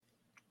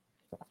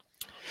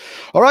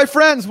All right,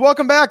 friends,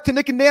 welcome back to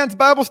Nick and Dan's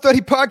Bible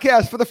Study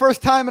Podcast. For the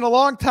first time in a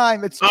long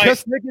time, it's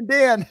just Nick and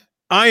Dan.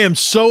 I am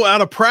so out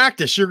of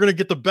practice. You're going to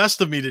get the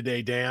best of me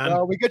today,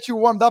 Dan. We get you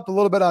warmed up a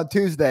little bit on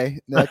Tuesday,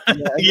 Nick.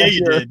 Yeah,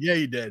 you did. Yeah,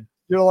 you did.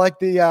 You're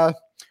like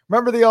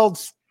remember the old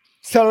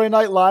Saturday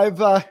Night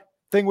Live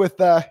thing with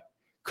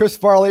Chris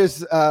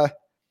Farley's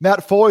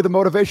Matt Foley, the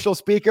motivational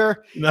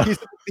speaker? No.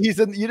 He's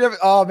in. You never.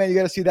 Oh man, you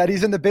got to see that.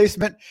 He's in the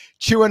basement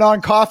chewing on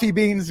coffee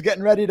beans,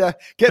 getting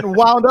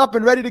wound up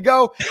and ready to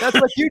go. That's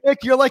like you,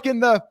 Nick. You're like in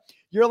the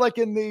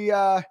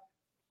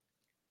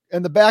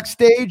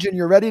backstage, and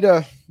you're ready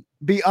to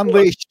be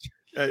unleashed.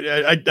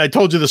 I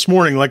told you this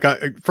morning.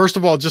 First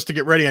of all, just to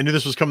get ready, I knew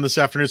this was coming this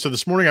afternoon. So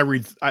this morning,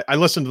 I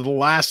listened to the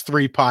last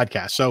 3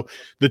 podcasts. So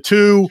the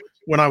 2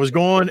 when I was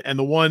gone, and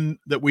the one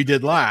that we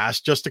did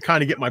last, just to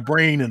kind of get my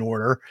brain in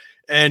order.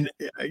 And,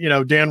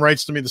 Dan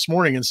writes to me this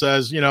morning and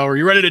says, are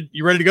you ready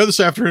to go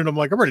this afternoon? I'm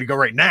like, I'm ready to go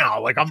right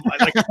now.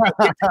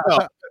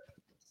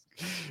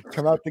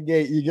 Come out the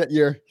gate. You get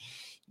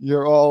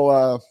you're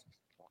all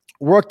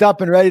worked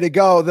up and ready to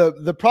go.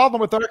 The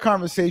problem with our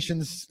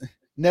conversations,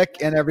 Nick,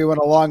 and everyone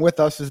along with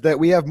us, is that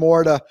we have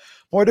more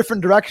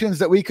different directions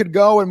that we could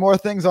go and more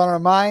things on our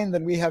mind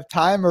than we have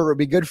time, or it would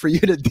be good for you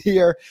to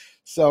hear.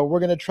 So we're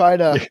going to try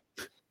to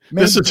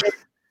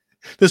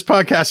This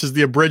podcast is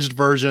the abridged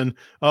version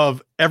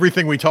of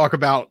everything we talk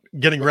about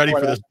getting ready for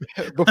this.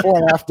 Before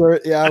and after.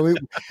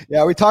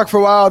 We talk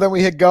for a while, then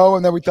we hit go,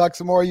 and then we talk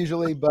some more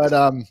usually. But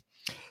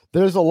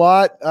there's a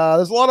lot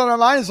on our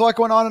mind. There's a lot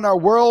going on in our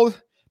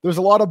world. There's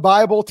a lot of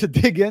Bible to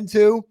dig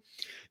into.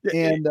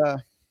 And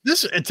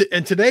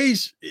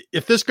today's,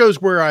 if this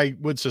goes where I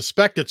would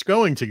suspect it's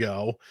going to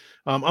go,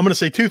 I'm going to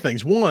say 2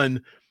 things.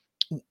 One,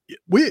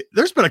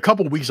 there's been a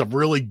couple of weeks of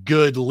really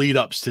good lead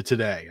ups to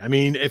today. I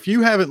mean, if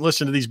you haven't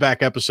listened to these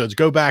back episodes,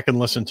 go back and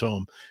listen to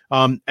them.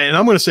 And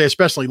I'm going to say,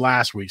 especially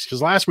last week's,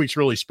 because last week's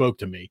really spoke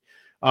to me.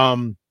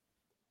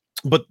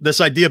 But this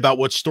idea about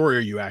what story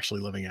are you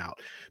actually living out?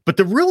 But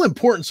the real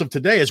importance of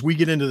today, as we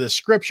get into this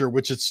scripture,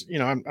 which it's,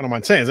 I don't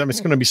mind saying, it's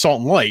going to be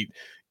salt and light,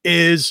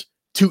 is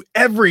to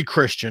every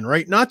Christian,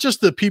 right? Not just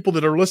the people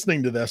that are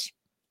listening to this,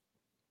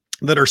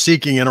 that are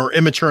seeking and are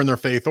immature in their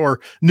faith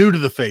or new to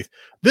the faith.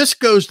 This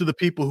goes to the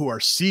people who are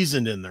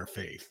seasoned in their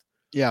faith.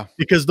 Yeah.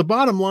 Because the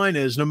bottom line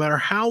is, no matter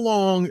how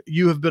long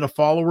you have been a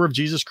follower of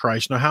Jesus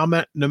Christ,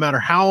 no matter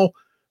how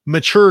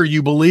mature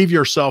you believe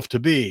yourself to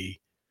be,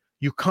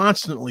 you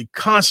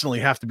constantly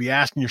have to be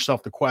asking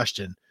yourself the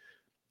question,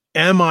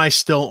 am I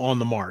still on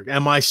the mark?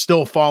 Am I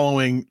still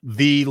following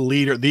the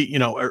leader,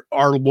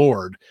 our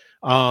Lord?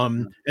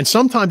 And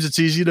sometimes it's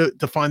easy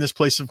to find this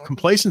place of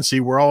complacency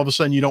where all of a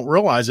sudden you don't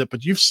realize it,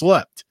 but you've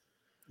slipped.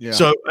 Yeah.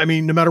 So, I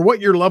mean, no matter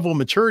what your level of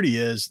maturity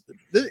is,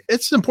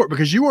 it's important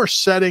because you are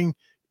setting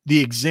the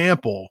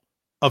example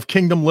of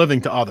kingdom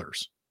living to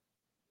others.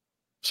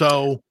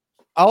 So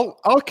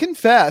I'll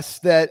confess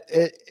that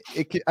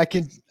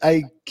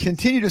I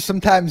continue to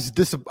sometimes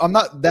I'm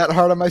not that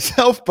hard on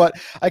myself, but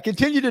I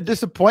continue to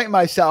disappoint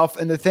myself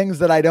in the things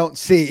that I don't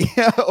see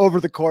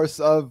over the course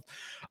of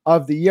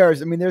the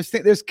years. I mean,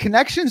 there's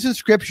connections in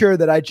scripture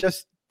that I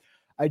just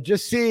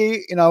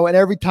see, and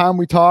every time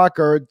we talk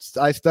or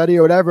I study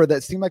or whatever,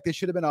 that seem like they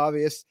should have been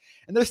obvious.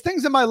 And there's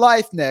things in my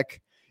life,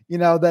 Nick,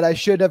 that I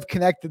should have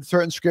connected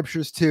certain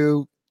scriptures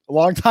to a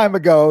long time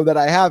ago that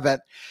I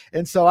haven't.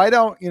 And so I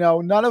don't,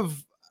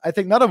 I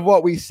think none of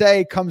what we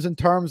say comes in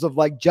terms of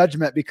like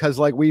judgment because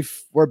like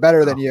we're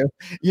better than you,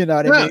 you know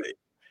what I mean?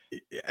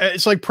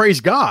 It's like,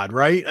 praise God,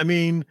 right? I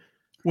mean,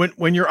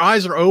 when your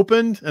eyes are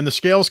opened and the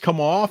scales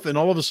come off and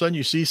all of a sudden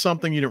you see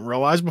something you didn't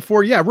realize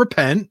before,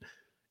 repent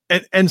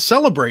and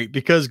celebrate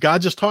because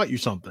God just taught you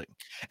something.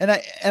 And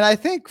I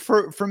think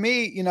for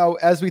me,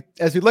 as we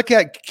look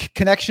at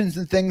connections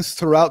and things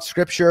throughout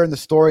scripture and the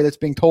story that's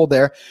being told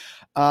there,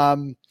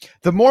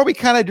 the more we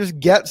kind of just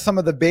get some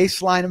of the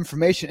baseline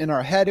information in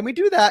our head, and we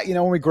do that,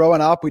 when we're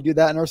growing up, we do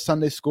that in our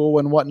Sunday school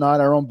and whatnot,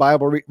 our own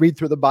Bible, read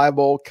through the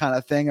Bible kind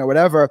of thing or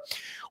whatever.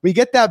 We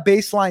get that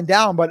baseline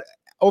down, but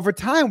over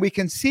time we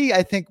can see,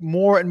 I think,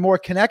 more and more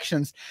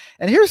connections.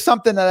 And here's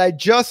something that I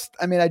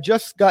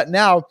just got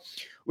now.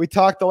 We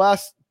talked the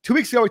last 2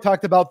 weeks ago, we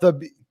talked about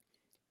the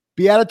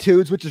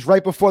Beatitudes, which is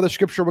right before the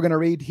scripture we're going to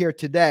read here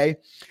today.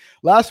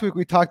 Last week,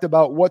 we talked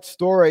about what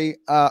story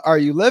are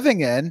you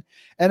living in?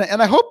 And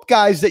I hope,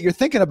 guys, that you're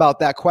thinking about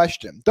that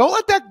question. Don't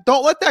let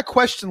that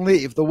question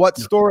leave, the what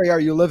story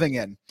are you living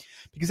in?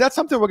 Because that's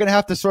something we're going to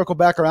have to circle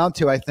back around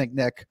to, I think,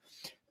 Nick.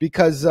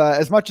 Because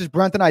as much as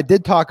Brent and I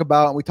did talk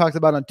about, and we talked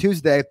about on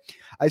Tuesday,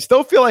 I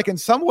still feel like in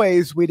some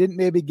ways we didn't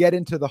maybe get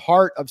into the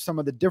heart of some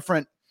of the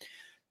different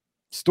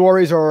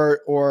stories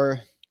or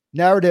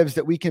narratives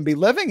that we can be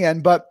living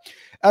in. But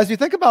as you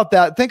think about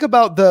that, think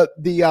about the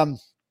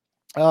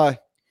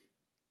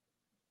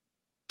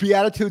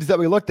Beatitudes that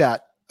we looked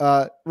at,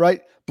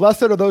 right?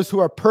 Blessed are those who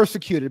are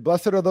persecuted.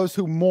 Blessed are those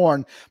who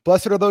mourn.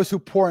 Blessed are those who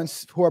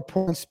are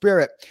poor in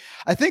spirit.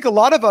 I think a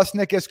lot of us,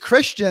 Nick, as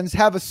Christians,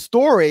 have a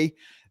story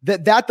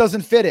that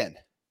doesn't fit in.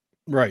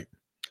 Right.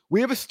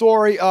 We have a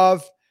story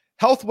of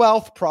health,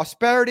 wealth,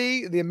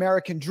 prosperity, the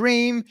American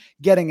dream,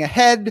 getting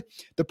ahead,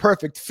 the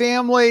perfect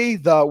family,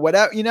 the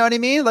whatever, you know what I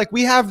mean? Like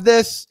we have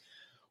this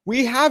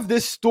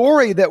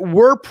story that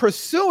we're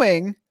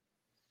pursuing.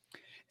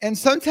 And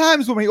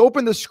sometimes when we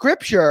open the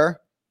scripture,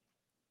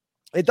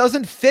 it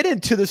doesn't fit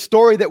into the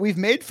story that we've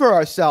made for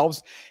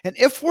ourselves. And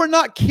if we're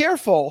not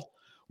careful,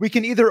 we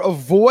can either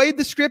avoid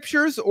the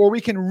scriptures or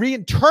we can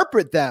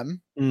reinterpret them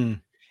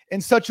in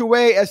such a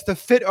way as to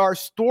fit our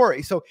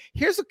story. So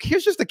here's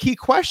just the key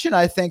question,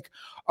 I think.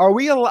 Are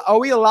we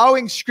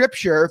allowing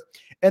scripture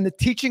and the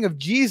teaching of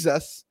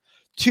Jesus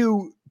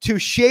to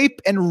shape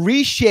and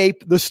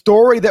reshape the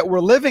story that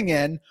we're living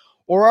in?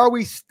 Or are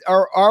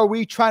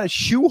we trying to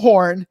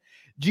shoehorn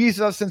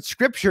Jesus and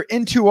scripture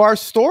into our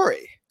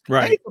story?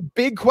 Right. That's a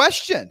big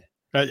question.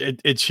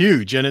 It's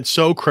huge, and it's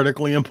so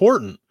critically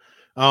important.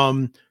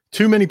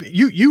 Too many.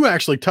 You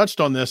actually touched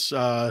on this.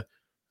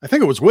 I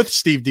think it was with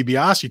Steve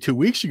DiBiase 2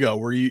 weeks ago,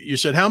 where you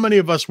said how many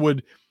of us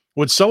would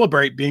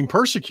celebrate being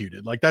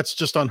persecuted. Like that's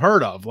just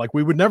unheard of. Like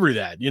we would never do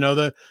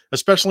that.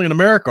 Especially in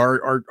America,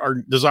 our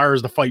desire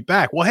is to fight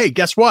back. Well, hey,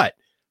 guess what?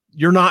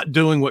 You're not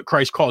doing what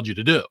Christ called you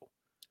to do.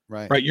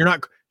 Right. You're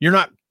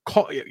not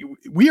called.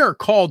 We are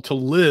called to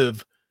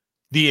live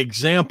the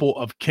example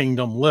of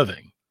kingdom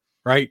living.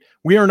 Right.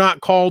 We are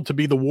not called to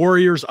be the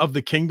warriors of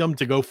the kingdom,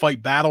 to go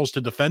fight battles,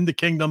 to defend the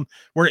kingdom.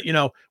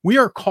 We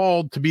are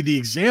called to be the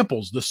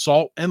examples, the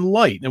salt and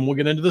light. And we'll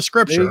get into the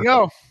scripture. There you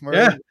go.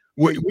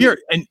 We are.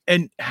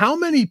 And how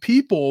many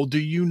people do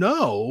you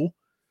know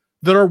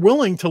that are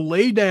willing to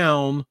lay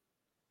down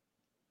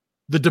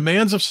the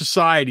demands of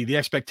society, the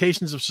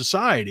expectations of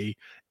society,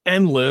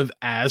 and live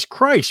as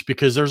Christ?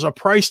 Because there's a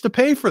price to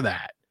pay for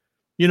that.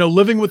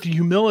 Living with the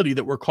humility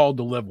that we're called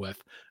to live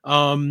with.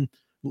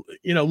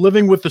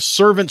 Living with the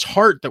servant's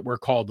heart that we're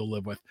called to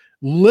live with,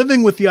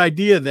 living with the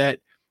idea that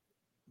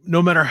no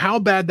matter how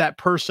bad that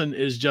person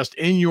is just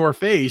in your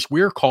face,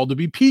 we are called to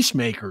be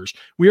peacemakers.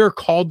 We are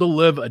called to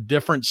live a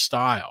different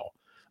style.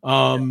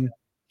 And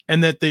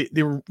that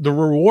the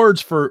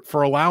rewards for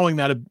allowing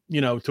that,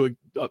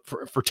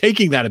 for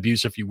taking that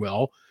abuse, if you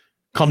will,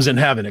 comes in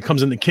heaven. It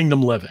comes in the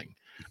kingdom living.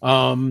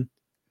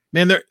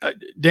 Man,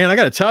 Dan, I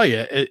got to tell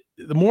you,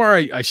 the more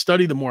I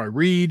study, the more I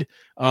read,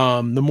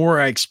 the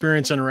more I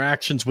experience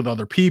interactions with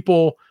other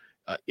people.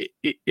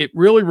 It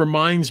really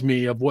reminds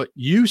me of what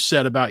you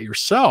said about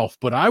yourself,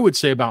 but I would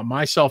say about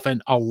myself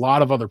and a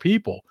lot of other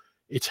people.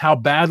 It's how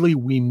badly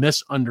we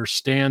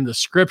misunderstand the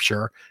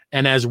scripture.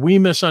 And as we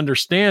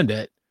misunderstand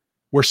it,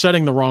 we're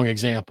setting the wrong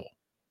example.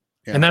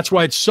 Yeah. And that's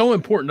why it's so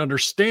important to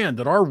understand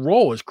that our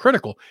role is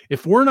critical.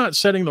 If we're not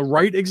setting the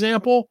right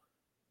example,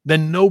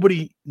 then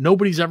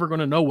nobody's ever going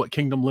to know what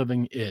kingdom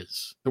living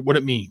is, what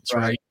it means.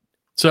 Right.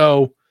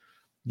 So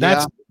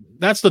that's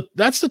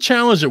the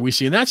challenge that we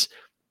see. And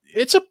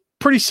it's a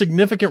pretty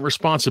significant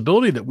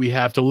responsibility that we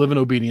have to live in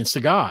obedience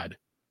to God.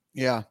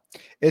 Yeah.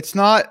 It's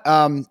not,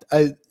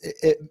 there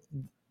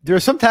are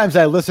sometimes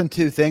I listen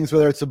to things,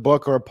 whether it's a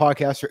book or a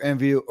podcast or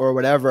interview or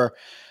whatever.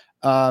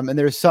 And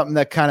there's something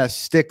that kind of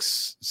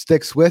sticks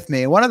with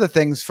me. And one of the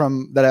things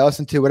that I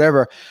listened to,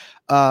 whatever,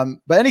 but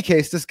in any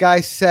case, this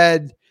guy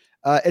said,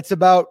 it's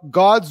about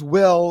God's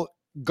will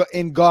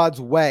in God's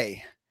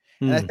way.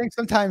 And I think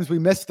sometimes we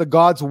miss the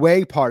God's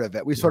way part of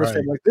it. We sort of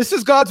say, like, this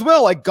is God's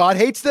will. Like, God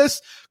hates this.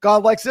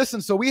 God likes this.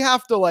 And so we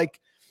have to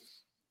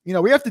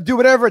we have to do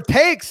whatever it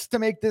takes to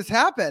make this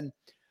happen.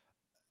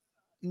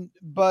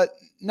 But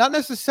not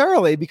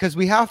necessarily, because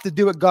we have to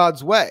do it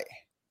God's way.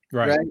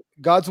 Right?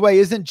 God's way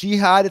isn't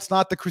jihad. It's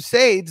not the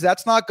Crusades.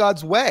 That's not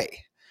God's way.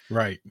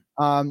 Right.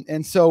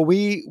 And so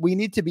we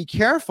need to be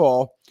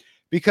careful,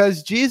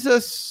 because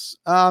Jesus,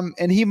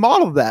 and he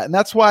modeled that. And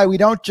that's why we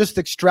don't just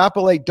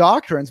extrapolate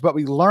doctrines, but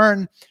we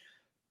learn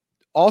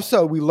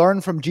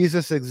from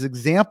Jesus's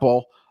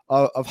example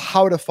of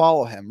how to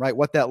follow him, right?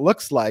 What that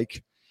looks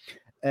like.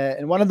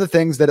 And one of the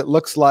things that it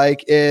looks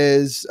like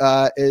is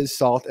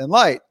salt and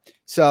light.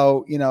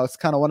 So, it's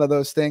kind of one of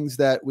those things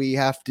that we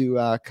have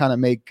to kind of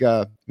make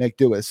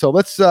do with. So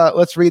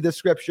let's read the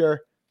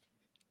scripture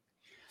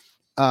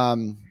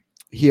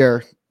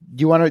here.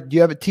 Do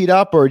you have it teed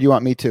up, or do you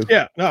want me to?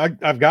 Yeah, no,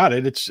 I've got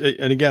it.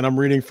 And again, I'm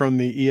reading from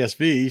the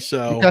ESV.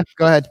 So okay,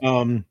 go ahead.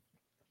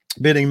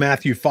 Bidding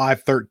Matthew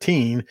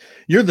 5:13,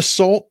 you're the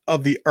salt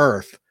of the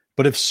earth,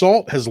 but if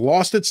salt has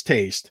lost its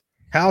taste,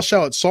 how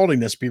shall its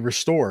saltiness be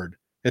restored?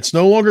 It's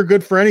no longer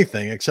good for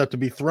anything except to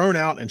be thrown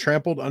out and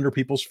trampled under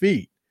people's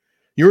feet.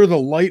 You're the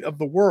light of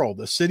the world.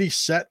 A city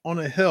set on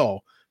a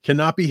hill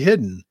cannot be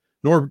hidden,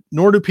 nor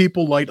do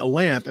people light a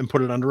lamp and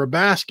put it under a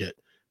basket,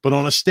 but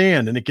on a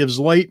stand, and it gives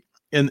light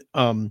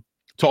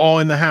to all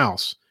in the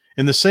house.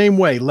 In the same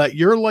way, let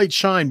your light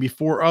shine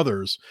before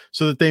others,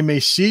 so that they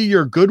may see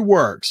your good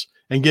works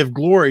and give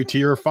glory to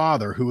your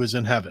Father who is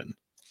in heaven.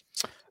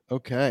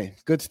 Okay,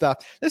 good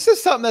stuff. This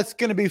is something that's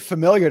going to be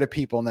familiar to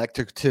people, Nick,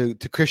 to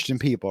Christian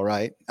people,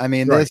 right? I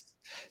mean,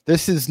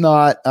 this is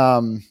not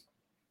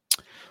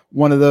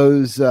one of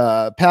those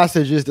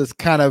passages that's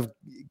kind of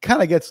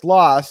gets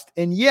lost,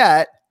 and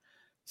yet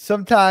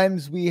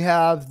sometimes we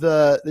have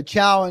the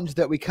challenge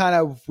that we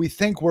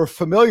think we're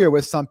familiar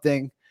with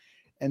something,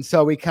 and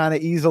so we kind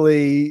of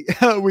easily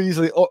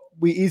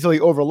we easily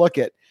overlook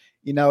it.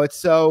 It's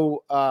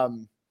so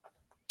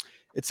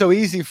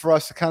easy for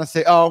us to kind of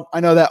say, "Oh,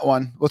 I know that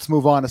one. Let's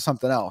move on to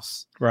something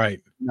else."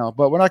 Right. No,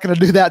 but we're not going to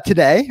do that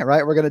today.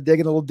 Right? We're going to dig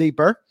in a little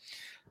deeper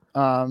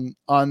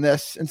on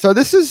this, and so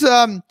this is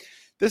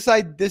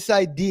this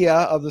idea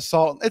of the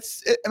salt.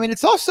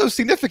 It's also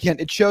significant.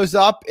 It shows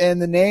up in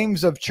the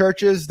names of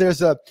churches.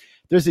 There's a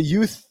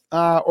youth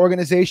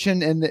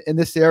organization in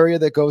this area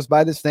that goes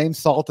by this name,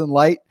 Salt and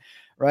Light.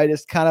 Right?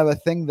 It's kind of a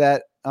thing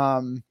that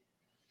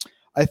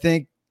I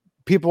think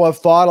people have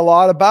thought a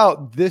lot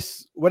about.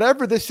 This,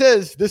 whatever this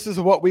is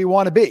what we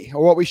want to be,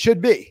 or what we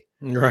should be.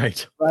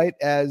 Right. Right.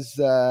 As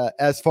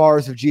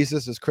followers of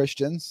Jesus, as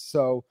Christians.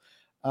 So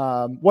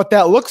what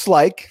that looks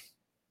like,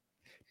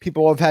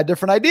 people have had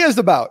different ideas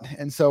about.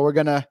 And so we're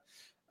going to,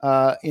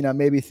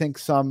 maybe think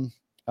some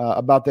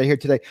about that here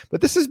today.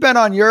 But this has been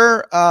on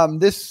your,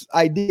 this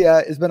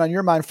idea has been on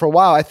your mind for a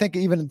while. I think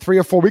even 3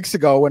 or 4 weeks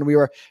ago when we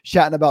were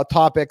chatting about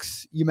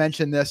topics, you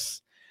mentioned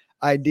this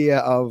idea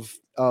of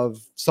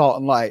salt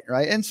and light,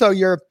 right? And so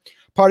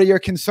part of your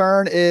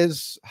concern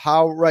is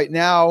how right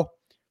now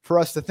for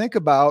us to think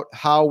about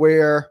how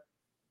we're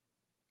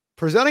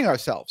presenting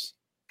ourselves.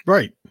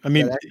 Right. I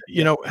mean,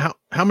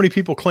 how many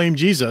people claim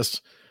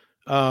Jesus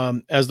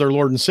as their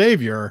Lord and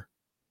Savior,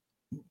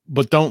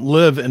 but don't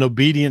live in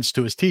obedience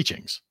to his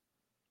teachings?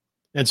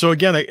 And so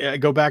again, I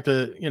go back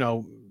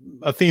to,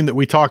 a theme that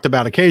we talked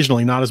about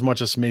occasionally, not as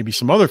much as maybe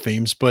some other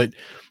themes, but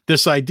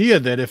this idea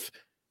that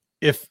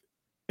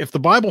if the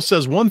Bible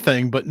says one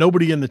thing, but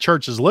nobody in the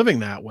church is living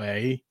that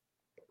way,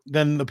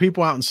 then the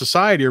people out in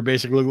society are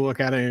basically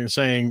looking at it and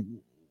saying,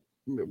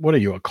 what are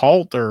you, a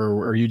cult,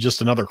 or are you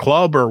just another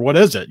club, or what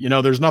is it?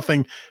 There's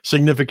nothing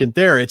significant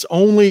there. It's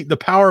only the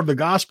power of the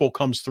gospel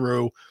comes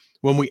through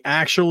when we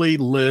actually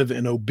live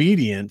in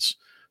obedience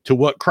to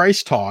what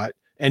Christ taught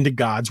and to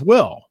God's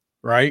will,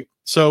 right?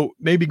 So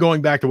maybe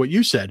going back to what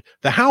you said,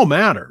 the how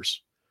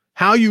matters.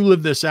 How you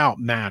live this out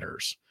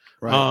matters.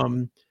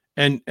 Right.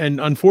 And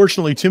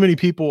unfortunately, too many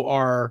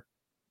people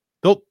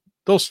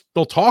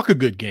they'll talk a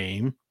good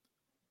game,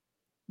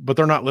 but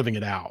they're not living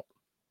it out,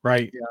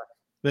 right?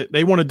 Yeah.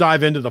 They want to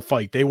dive into the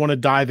fight. They want to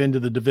dive into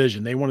the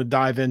division. They want to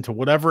dive into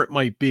whatever it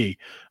might be.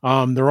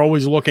 They're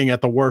always looking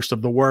at the worst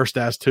of the worst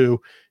as to,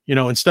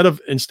 instead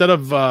of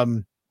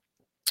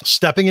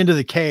stepping into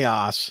the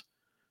chaos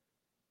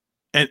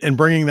and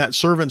bringing that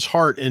servant's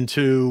heart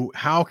into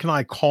how can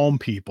I calm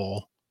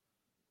people?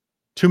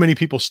 Too many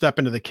people step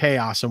into the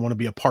chaos and want to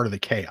be a part of the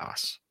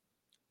chaos.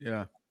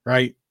 Yeah.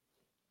 Right.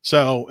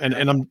 So,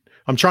 and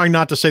I'm trying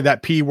not to say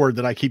that P word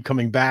that I keep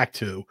coming back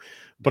to,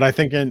 but I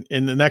think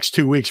in the next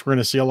 2 weeks, we're going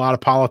to see a lot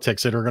of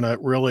politics that are going to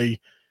really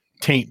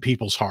taint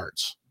people's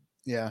hearts.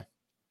 Yeah.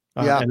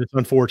 And it's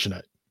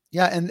unfortunate.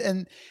 Yeah.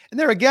 And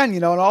there again,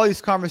 in all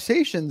these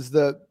conversations,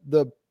 the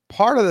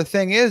part of the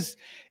thing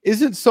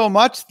isn't so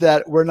much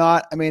that we're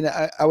not,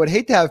 I would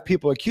hate to have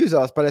people accuse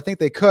us, but I think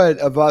they could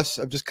of us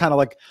of just kind of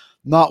like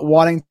not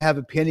wanting to have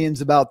opinions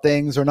about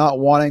things, or not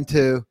wanting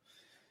to,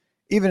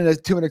 even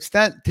to an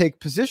extent, take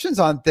positions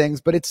on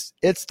things. But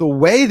it's the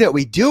way that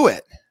we do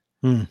it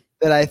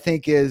that I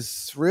think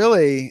is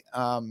really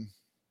can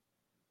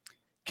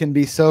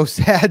be so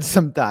sad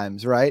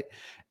sometimes, right?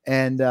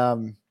 And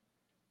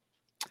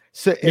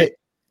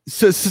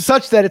so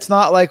such that it's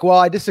not like, well,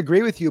 I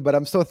disagree with you, but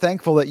I'm so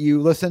thankful that you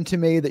listen to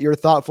me, that you're a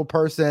thoughtful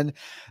person,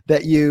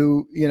 that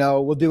you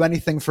will do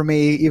anything for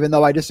me, even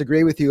though I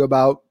disagree with you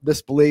about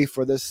this belief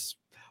or this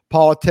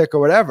politic or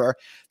whatever.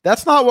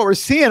 That's not what we're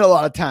seeing a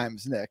lot of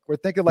times, Nick. We're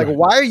thinking like,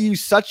 why are you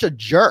such a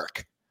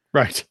jerk?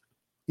 Right.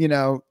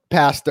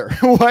 Pastor,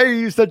 why are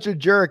you such a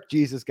jerk,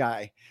 Jesus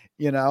guy?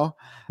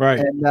 Right.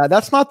 And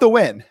that's not the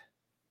win.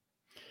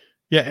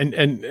 Yeah.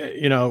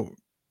 And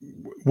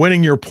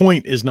winning your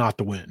point is not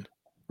the win.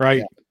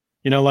 Right.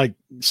 Yeah. Like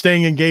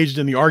staying engaged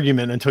in the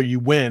argument until you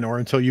win or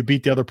until you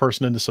beat the other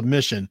person into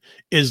submission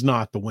is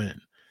not the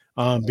win.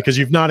 Because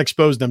you've not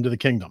exposed them to the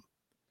kingdom.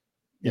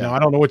 I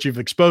don't know what you've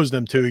exposed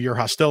them to, your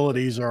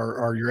hostilities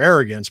or your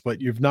arrogance, but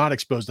you've not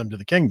exposed them to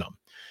the kingdom.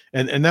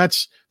 And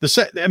that's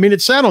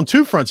it's sad on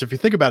two fronts. If you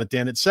think about it,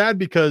 Dan, it's sad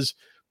because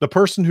the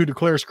person who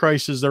declares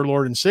Christ as their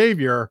Lord and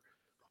Savior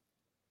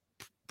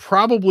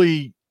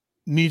probably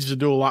needs to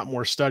do a lot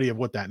more study of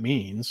what that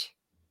means.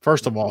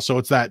 First of all, so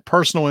it's that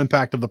personal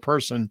impact of the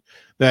person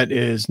that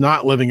is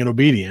not living in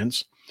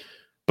obedience.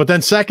 But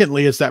then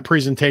secondly, it's that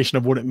presentation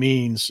of what it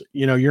means.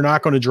 You're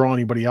not going to draw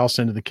anybody else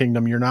into the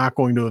kingdom. You're not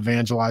going to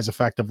evangelize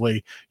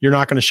effectively. You're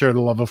not going to share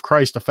the love of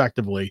Christ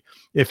effectively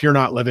if you're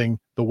not living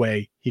the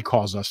way he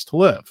calls us to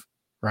live.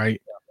 Right.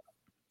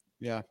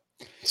 Yeah.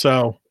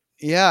 So,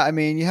 yeah,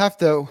 you have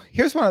to,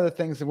 here's one of the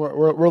things that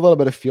we're a little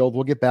bit afield.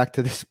 We'll get back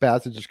to this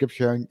passage of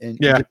scripture in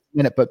a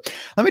minute, but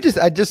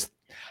I just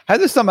had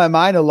this on my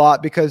mind a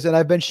lot because, and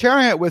I've been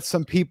sharing it with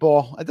some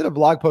people. I did a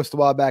blog post a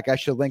while back. I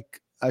should link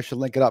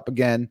it up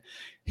again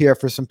here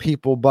for some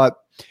people, but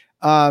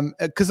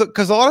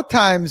because a lot of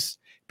times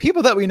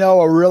people that we know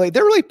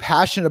they're really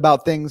passionate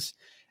about things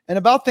and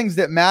about things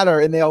that matter.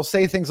 And they'll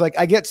say things like,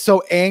 I get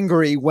so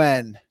angry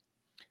when,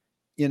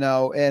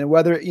 and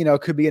whether,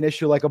 it could be an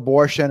issue like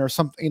abortion or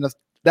something,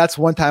 that's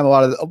one time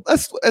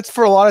it's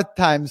for a lot of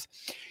times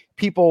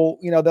people,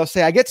 they'll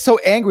say, I get so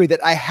angry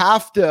that I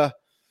have to,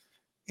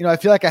 I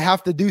feel like I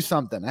have to do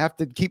something. I have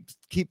to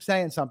keep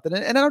saying something.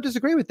 And I don't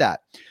disagree with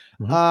that.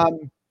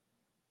 Mm-hmm.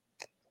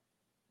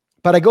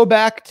 But I go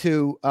back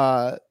to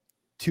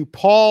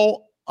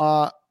Paul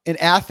in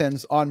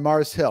Athens on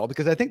Mars Hill,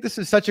 because I think this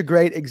is such a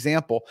great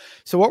example.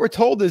 So what we're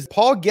told is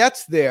Paul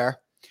gets there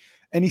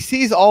and he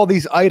sees all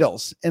these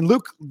idols. And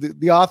Luke,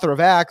 the author of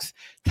Acts,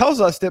 tells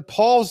us that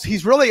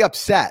he's really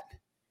upset.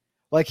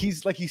 Like he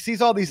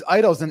sees all these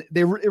idols and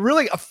it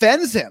really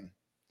offends him.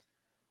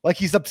 Like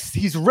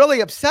he's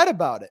really upset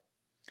about it.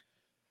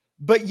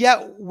 But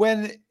yet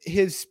when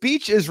his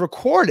speech is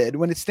recorded,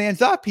 when it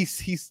stands up, he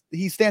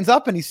stands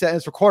up and he says,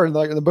 it's recorded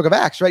in the book of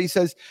Acts, right? He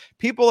says,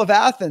 people of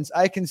Athens,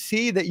 I can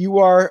see that you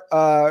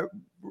are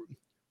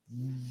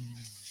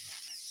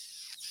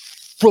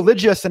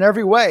religious in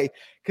every way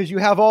because you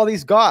have all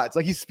these gods.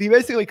 Like he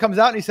basically comes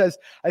out and he says,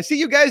 I see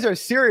you guys are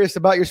serious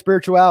about your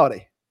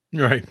spirituality.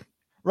 Right.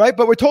 Right.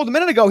 But we're told a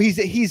minute ago,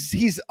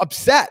 he's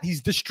upset.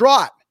 He's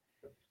distraught.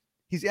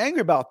 He's angry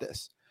about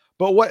this.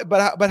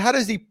 But how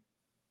does he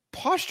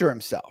posture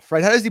himself,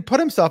 right? How does he put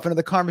himself into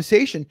the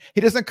conversation?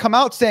 He doesn't come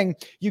out saying,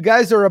 you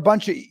guys are a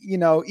bunch of,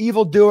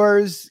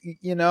 evildoers, he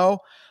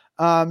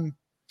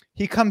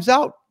comes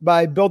out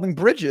by building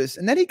bridges,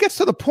 and then he gets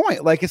to the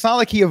point. Like, it's not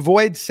like he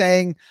avoids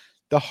saying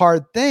the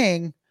hard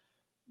thing,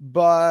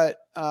 but,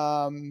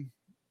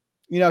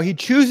 he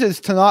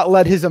chooses to not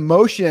let his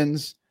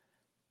emotions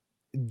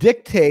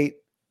dictate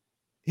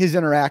his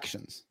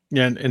interactions.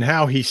 Yeah. And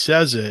how he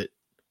says it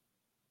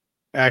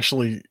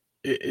actually,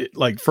 it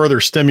like further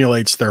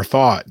stimulates their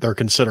thought, their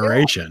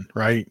consideration,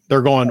 right?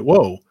 They're going,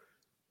 whoa,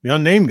 the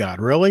unnamed God,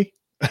 really?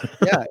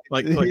 Yeah. It's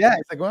like,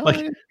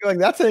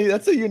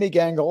 that's a unique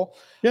angle.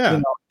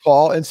 Yeah.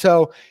 Paul. And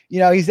so,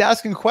 he's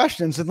asking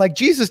questions, and like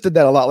Jesus did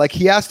that a lot. Like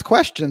he asked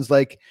questions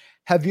like,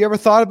 have you ever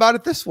thought about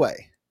it this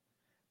way?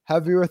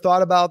 Have you ever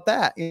thought about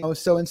that?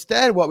 So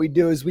instead what we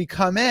do is we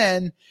come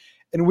in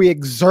and we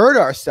exert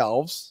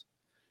ourselves.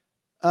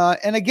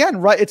 And again,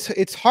 right,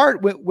 it's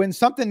hard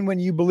when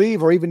you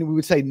believe, or even we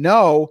would say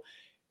no,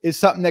 is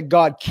something that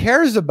God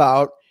cares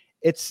about.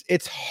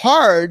 It's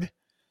hard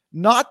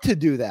not to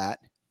do that.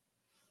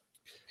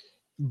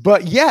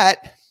 But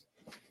yet,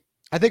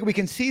 I think we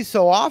can see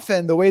so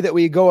often the way that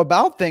we go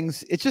about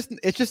things, it's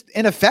just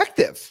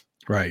ineffective.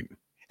 Right.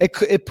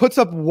 It puts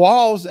up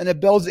walls and it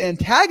builds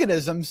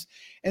antagonisms.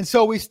 And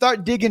so we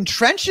start digging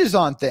trenches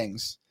on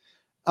things.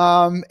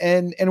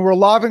 And we're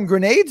lobbing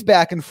grenades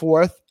back and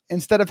forth,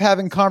 instead of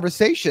having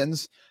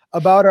conversations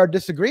about our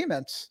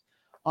disagreements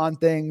on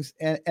things.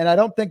 And I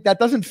don't think that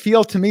doesn't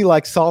feel to me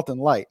like salt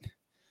and light.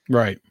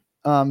 Right.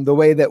 The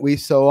way that we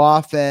so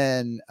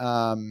often,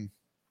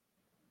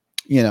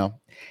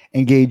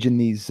 engage in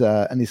these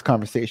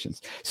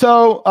conversations.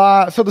 So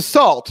the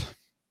salt,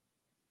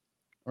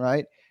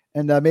 right.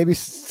 And maybe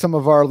some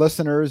of our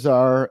listeners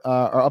are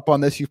up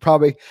on this. You've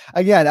probably,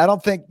 again, I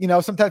don't think,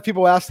 sometimes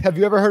people ask, have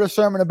you ever heard a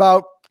sermon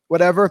about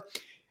whatever?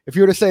 If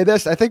you were to say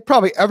this, I think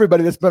probably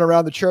everybody that's been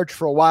around the church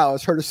for a while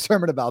has heard a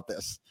sermon about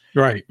this.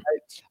 Right.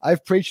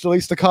 I've preached at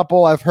least a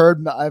couple. I've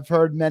heard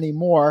many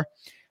more.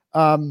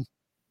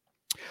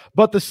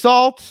 But the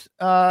salt,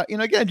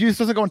 again, Jesus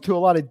doesn't go into a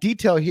lot of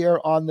detail here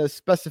on the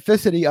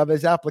specificity of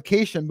his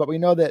application, but we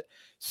know that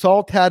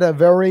salt had a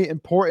very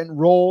important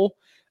role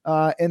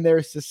in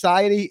their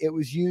society. It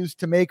was used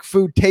to make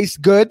food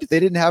taste good. They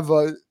didn't have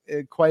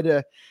quite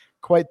the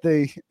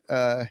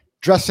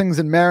dressings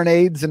and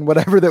marinades and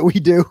whatever that we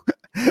do.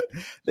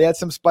 They had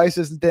some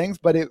spices and things,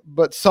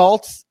 but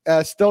salt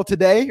still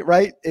today,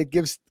 right? It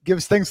gives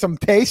things some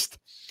taste.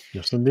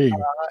 Yes, indeed.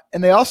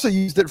 And they also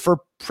used it for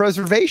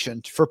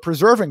preservation, for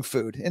preserving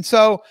food. And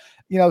so,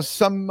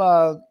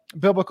 some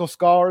biblical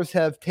scholars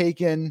have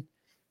taken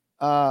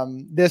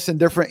this in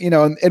different,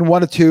 in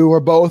one or two or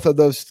both of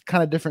those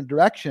kind of different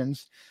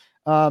directions.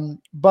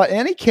 But in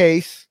any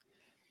case,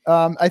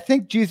 I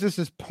think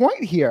Jesus's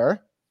point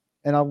here,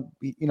 and I'll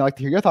like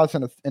to hear your thoughts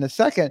in a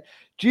second.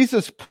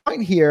 Jesus'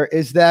 point here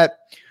is that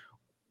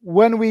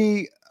when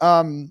we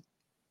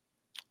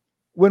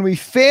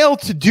fail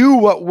to do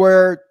what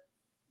we're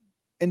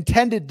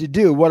intended to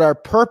do, what our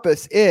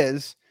purpose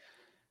is,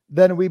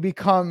 then we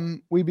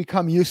become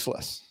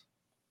useless,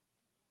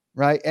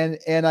 right?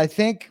 And I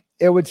think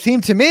it would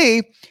seem to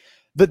me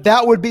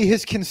that would be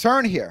his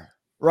concern here,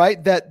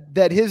 right?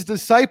 That his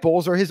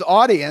disciples or his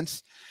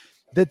audience,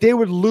 that they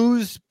would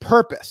lose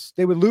purpose,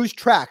 they would lose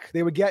track,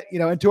 they would get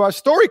into our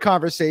story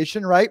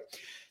conversation, right?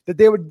 That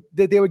they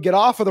would get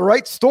off of the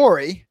right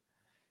story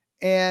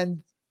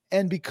and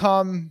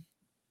become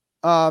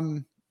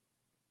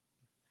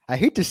I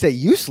hate to say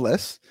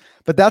useless,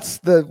 but that's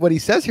what he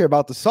says here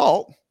about the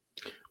salt.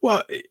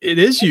 Well, it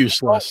is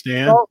useless,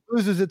 Dan. Salt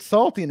loses its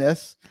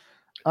saltiness.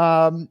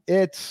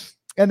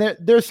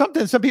 There's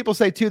something some people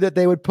say too, that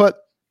they would put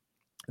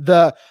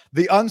the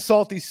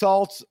unsalty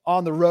salts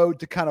on the road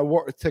to kind of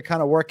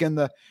work in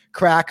the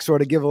cracks or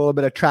to give a little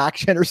bit of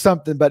traction or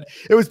something. But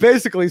it was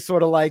basically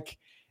sort of like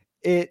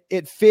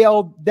it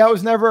failed. That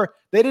was never,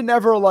 they didn't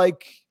ever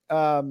like,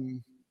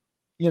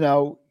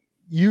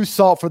 use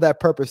salt for that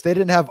purpose. They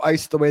didn't have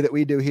ice the way that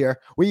we do here.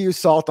 We use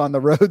salt on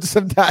the road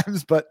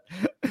sometimes, but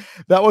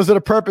that wasn't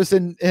a purpose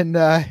in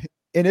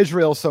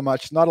Israel so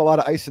much. Not a lot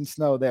of ice and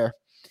snow there.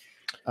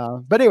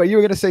 But anyway, you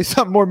were going to say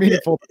something more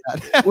meaningful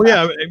than that. Well,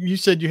 yeah, you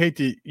said you hate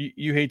to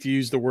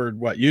use the word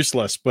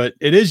useless, but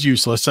it is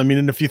useless. I mean,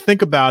 and if you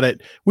think about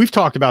it, we've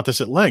talked about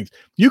this at length.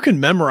 You can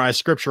memorize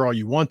scripture all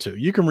you want to.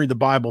 You can read the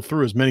Bible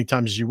through as many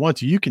times as you want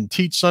to. You can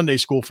teach Sunday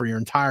school for your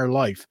entire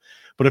life.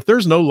 But if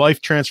there's no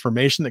life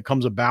transformation that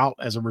comes about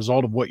as a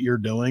result of what you're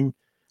doing,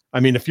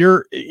 I mean, if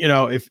you're,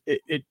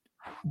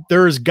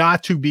 there has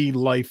got to be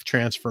life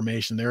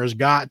transformation. There has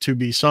got to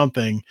be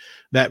something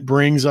that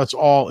brings us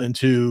all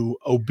into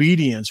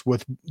obedience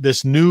with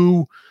this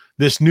new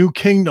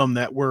kingdom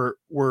that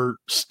we're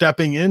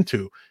stepping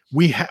into.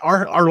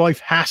 Our life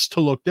has to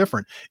look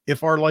different.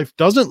 If our life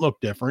doesn't look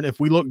different,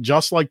 if we look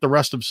just like the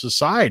rest of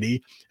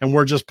society and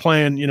we're just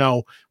playing,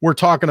 we're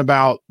talking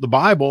about the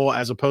Bible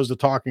as opposed to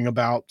talking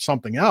about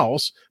something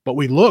else, but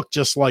we look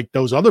just like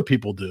those other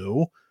people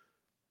do,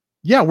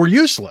 yeah, we're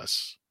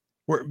useless.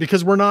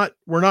 Because we're not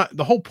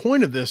the whole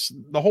point of this,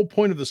 the whole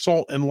point of the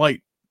salt and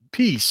light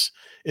piece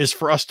is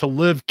for us to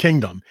live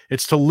kingdom.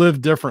 It's to live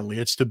differently.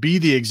 It's to be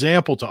the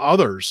example to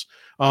others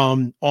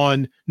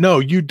no,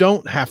 you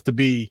don't have to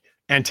be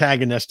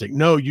antagonistic.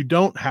 No, you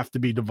don't have to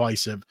be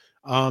divisive.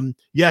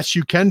 Yes,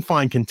 you can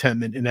find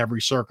contentment in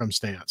every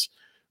circumstance.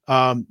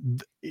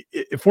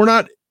 If we're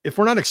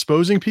not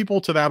exposing people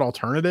to that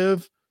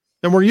alternative,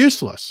 then we're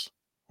useless.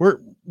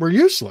 We're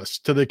useless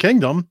to the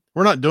kingdom.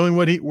 We're not doing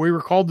what we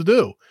were called to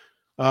do.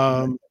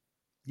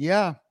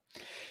 Yeah.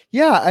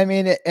 I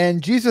mean,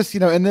 and Jesus,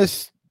 in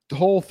this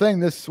whole thing,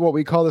 this, what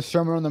we call the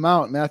Sermon on the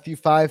Mount, Matthew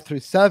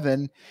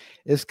 5-7,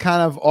 is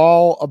kind of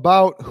all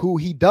about who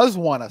he does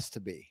want us to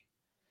be.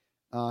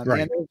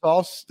 Right.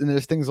 And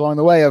there's things along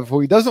the way of who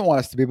he doesn't want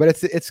us to be, but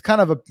it's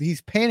kind of he's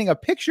painting a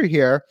picture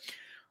here,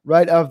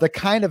 right, of the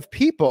kind of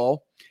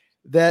people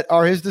that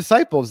are his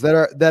disciples,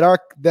 that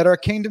are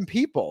kingdom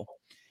people.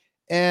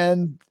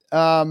 And,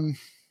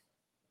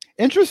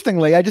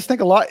 interestingly, I just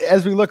think a lot,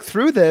 as we look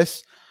through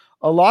this,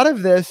 a lot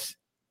of this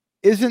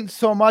isn't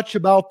so much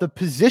about the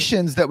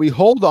positions that we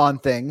hold on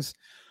things,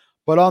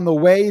 but on the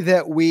way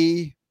that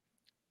we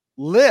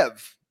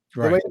live,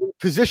 right, the way that we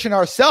position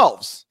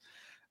ourselves,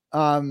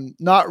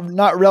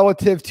 not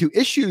relative to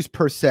issues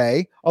per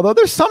se, although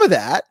there's some of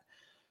that,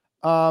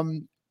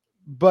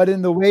 but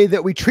in the way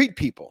that we treat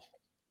people,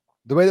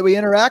 the way that we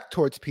interact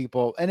towards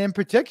people. And in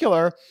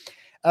particular,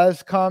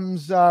 as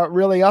comes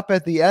really up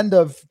at the end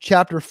of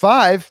chapter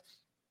 5,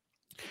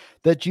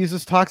 that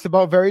Jesus talks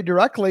about very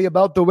directly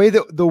about the way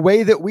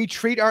that we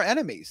treat our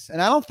enemies.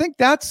 And I don't think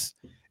that's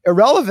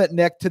irrelevant,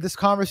 Nick, to this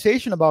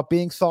conversation about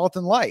being salt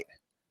and light.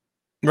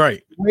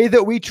 Right. The way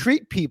that we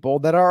treat people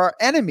that are our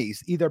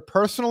enemies, either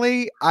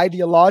personally,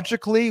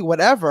 ideologically,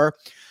 whatever,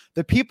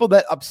 the people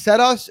that upset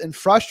us and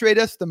frustrate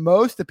us the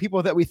most, the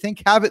people that we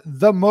think have it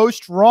the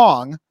most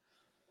wrong,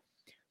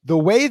 the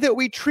way that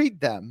we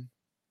treat them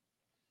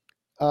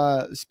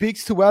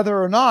speaks to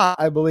whether or not,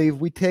 I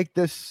believe, we take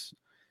this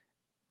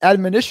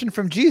admonition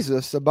from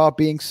Jesus about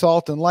being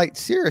salt and light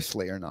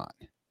seriously or not.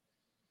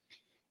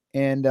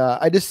 And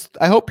I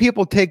hope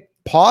people take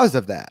pause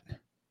of that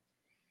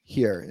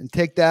here and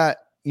take that,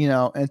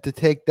 and to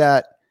take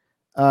that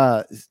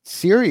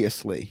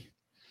seriously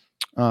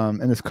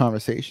in this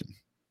conversation.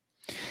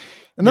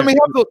 And then we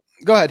have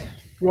go ahead.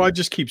 Well, I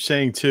just keep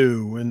saying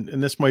too,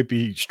 and this might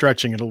be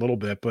stretching it a little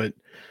bit, but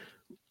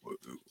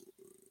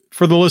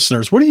for the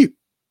listeners, what do you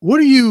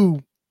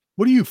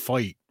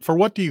fight for?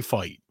 What do you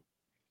fight?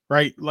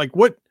 Right? Like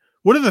what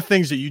are the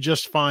things that you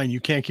just find you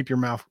can't keep your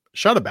mouth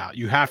shut about?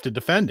 You have to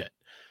defend it.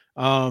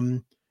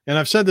 And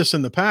I've said this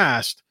in the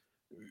past,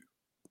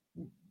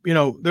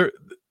 there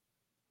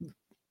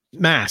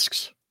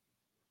masks,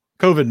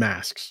 COVID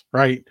masks,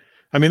 right?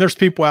 I mean, there's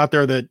people out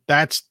there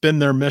that's been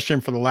their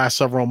mission for the last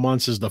several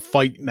months, is to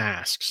fight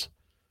masks.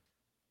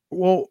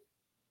 Well,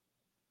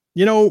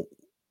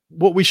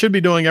 what we should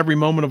be doing every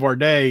moment of our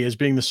day is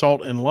being the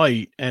salt and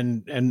light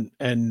and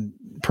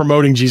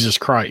promoting Jesus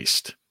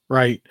Christ,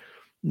 right?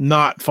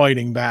 Not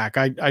fighting back.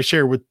 I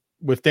shared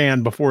with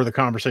Dan before the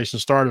conversation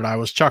started. I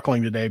was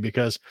chuckling today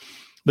because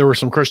there were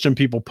some Christian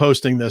people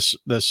posting this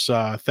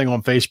thing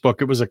on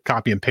Facebook. It was a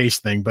copy and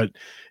paste thing, but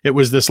it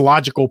was this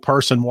logical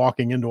person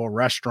walking into a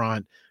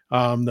restaurant.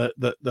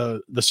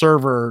 The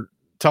server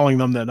telling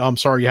them that, I'm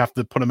sorry, you have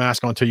to put a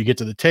mask on until you get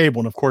to the table.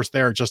 And of course,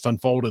 there it just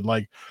unfolded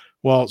like,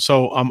 well,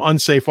 so I'm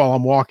unsafe while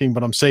I'm walking,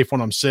 but I'm safe when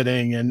I'm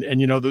sitting. And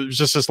there's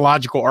just this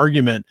logical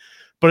argument.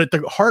 But at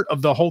the heart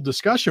of the whole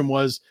discussion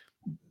was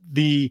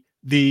the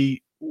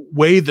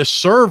way the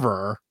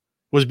server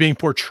was being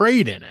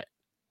portrayed in it,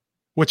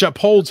 which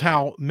upholds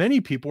how many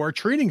people are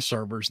treating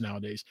servers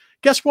nowadays.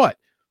 Guess what?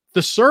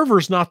 The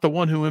server's not the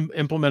one who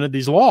implemented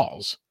these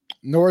laws.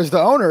 Nor is the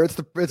owner. It's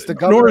the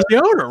government. Nor is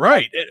the owner,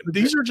 right?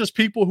 These are just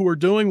people who are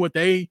doing what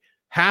they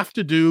have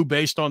to do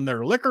based on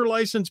their liquor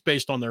license,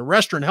 based on their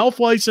restaurant health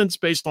license,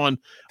 based on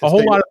a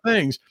whole lot of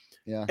things.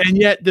 Yeah. And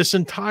yet this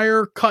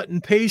entire cut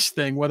and paste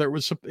thing, whether it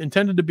was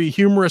intended to be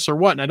humorous or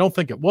what, and I don't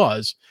think it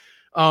was,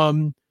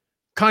 kind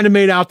of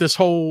made out this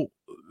whole,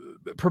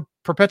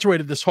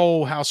 perpetuated this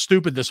whole, how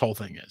stupid this whole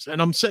thing is.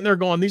 And I'm sitting there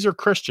going, these are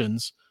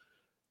Christians.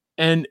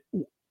 And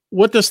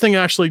what this thing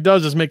actually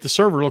does is make the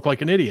server look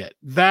like an idiot.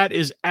 That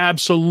is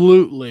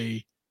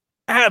absolutely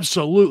at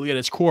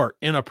its core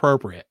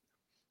inappropriate.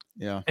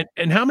 Yeah.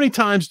 And how many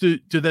times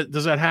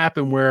does that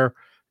happen where,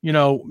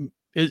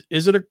 is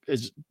it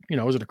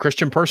a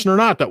Christian person or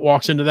not that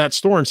walks into that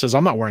store and says,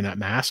 I'm not wearing that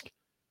mask.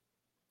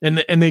 And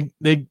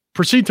they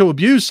proceed to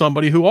abuse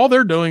somebody who all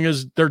they're doing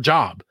is their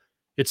job.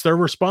 It's their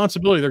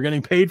responsibility. They're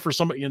getting paid for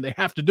somebody and they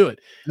have to do it.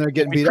 And they're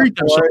getting beat up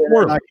for it, and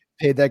they're not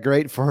paid that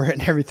great for it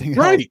and everything.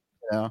 Right.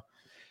 Else,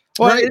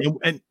 Well,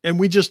 right. And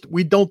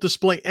we don't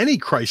display any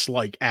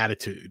Christ-like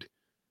attitude.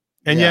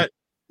 And yet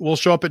we'll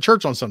show up at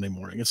church on Sunday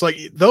morning. It's like,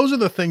 those are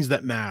the things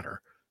that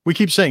matter. We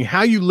keep saying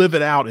how you live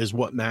it out is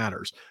what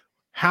matters.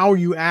 How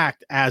you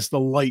act as the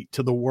light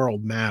to the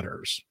world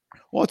matters.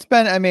 Well, it's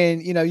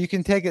been, you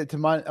can take it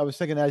to I was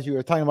thinking as you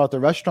were talking about the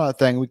restaurant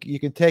thing, you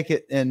can take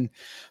it in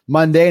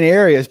mundane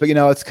areas, but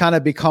it's kind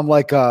of become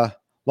like a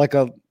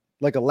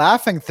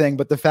laughing thing.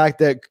 But the fact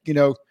that,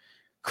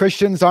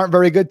 Christians aren't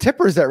very good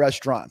tippers at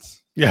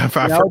restaurants. Yeah, I've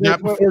heard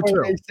that before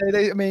too.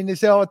 They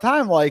say all the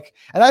time,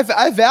 and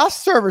I've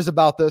asked servers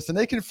about this, and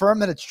they confirm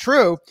that it's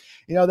true.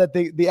 That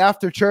the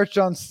after church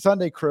on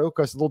Sunday crew,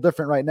 because it's a little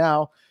different right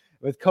now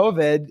with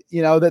COVID.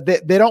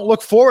 That they don't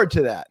look forward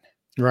to that.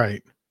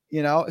 Right.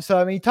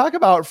 So talk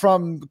about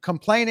from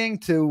complaining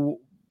to,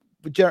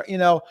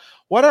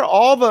 what are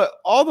all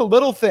the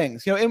little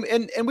things,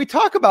 and we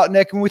talk about,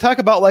 Nick, when we talk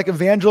about like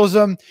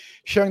evangelism,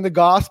 sharing the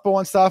gospel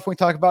and stuff, we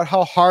talk about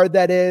how hard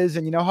that is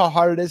and how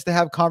hard it is to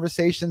have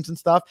conversations and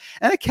stuff.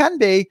 And it can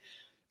be,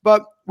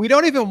 but we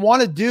don't even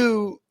want to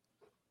do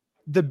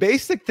the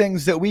basic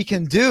things that we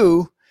can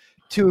do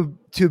to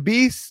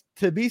be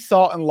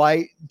salt and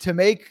light, to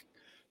make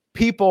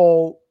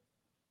people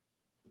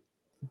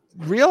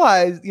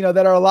realize,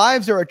 that our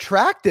lives are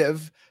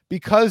attractive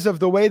because of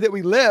the way that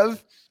we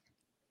live,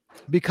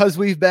 because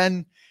we've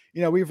been,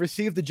 we've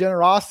received the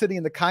generosity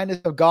and the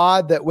kindness of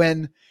God, that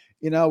when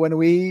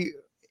we,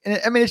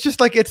 it's just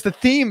like, it's the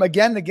theme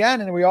again and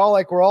again. And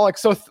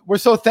we're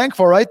so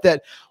thankful, right?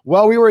 That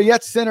while we were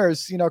yet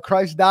sinners,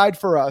 Christ died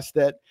for us,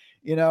 that,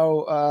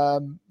 we're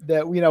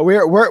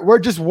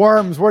just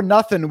worms. We're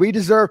nothing. We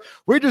deserve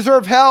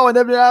hell and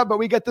everything, but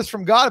we get this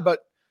from God, but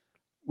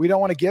we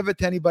don't want to give it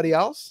to anybody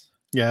else.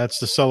 Yeah. It's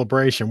the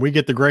celebration. We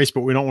get the grace,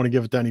 but we don't want to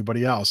give it to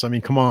anybody else.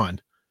 Come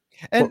on.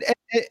 And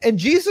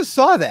Jesus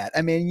saw that.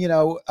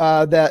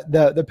 That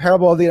the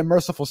parable of the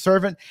unmerciful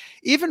servant,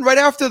 even right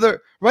after the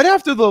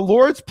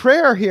Lord's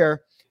Prayer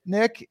here,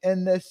 Nick,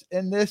 in this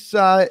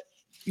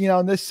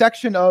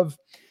section of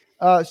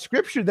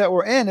scripture that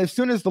we're in, as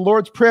soon as the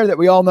Lord's Prayer that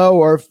we all know,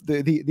 or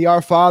the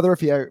Our Father,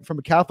 if you're from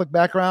a Catholic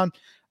background,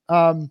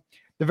 the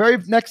very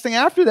next thing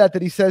after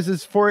that he says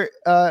is, for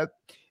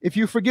if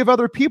you forgive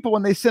other people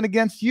when they sin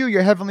against you,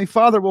 your heavenly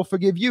Father will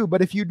forgive you.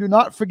 But if you do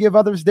not forgive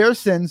others their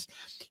sins,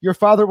 your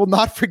Father will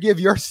not forgive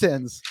your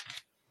sins.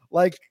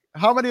 Like,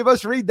 how many of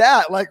us read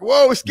that? Like,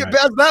 whoa, skip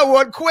past that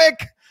one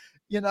quick,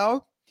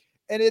 and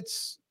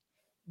it's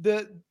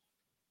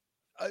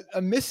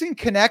a missing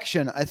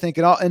connection, I think,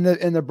 in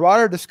the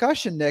broader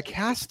discussion, Nick,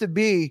 has to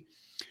be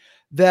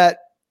that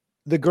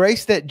the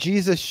grace that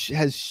Jesus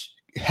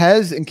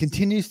has and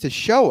continues to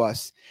show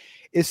us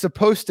is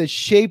supposed to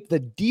shape the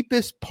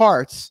deepest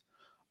parts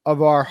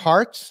of our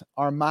hearts,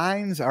 our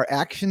minds, our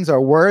actions,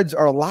 our words,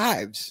 our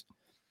lives.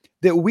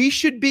 That we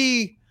should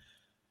be,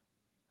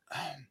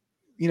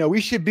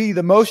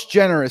 the most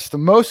generous, the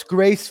most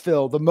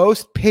grace-filled, the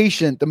most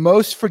patient, the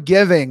most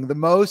forgiving, the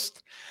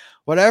most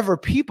whatever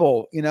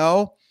people,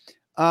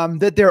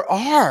 that there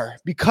are,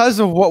 because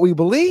of what we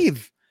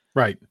believe.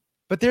 Right.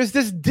 But there's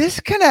this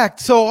disconnect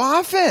so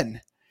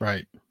often.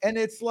 Right. And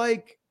it's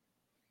like,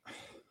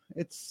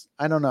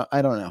 I don't know.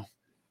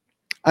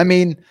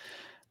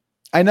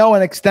 I know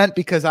an extent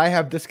because I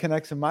have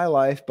disconnects in my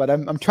life, but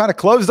I'm trying to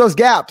close those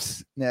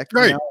gaps, Nick.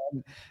 Right.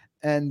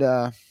 And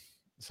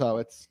so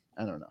it's,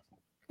 I don't know.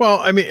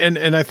 Well,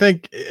 and I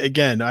think,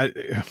 again,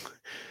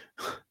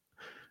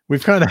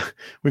 we've kind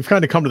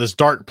of come to this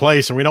dark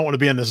place, and we don't want to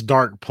be in this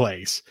dark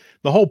place.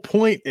 The whole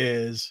point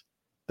is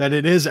that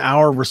it is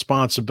our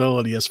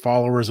responsibility as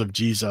followers of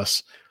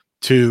Jesus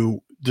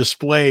to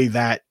display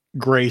that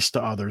grace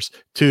to others,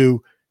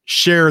 to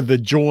share the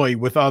joy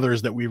with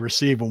others that we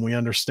receive when we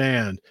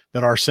understand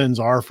that our sins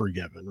are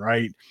forgiven,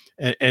 right?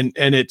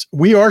 And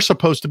we are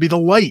supposed to be the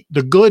light,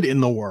 the good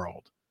in the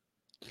world.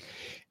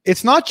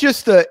 It's not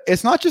just a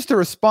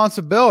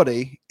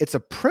responsibility, it's a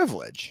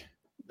privilege.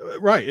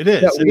 Right, it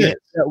is.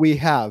 That we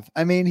have.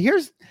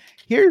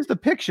 Here's the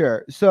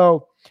picture.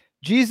 So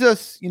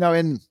Jesus,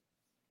 in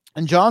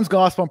John's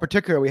gospel in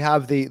particular, we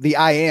have the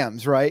I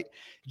ams, right?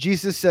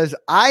 Jesus says,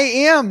 I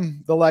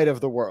am the light of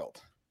the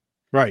world.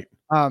 Right.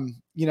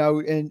 You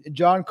know, and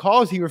John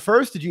he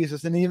refers to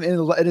Jesus in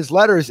his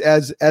letters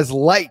as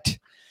light.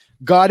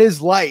 God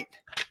is light.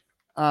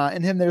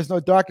 In him, there's no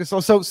darkness.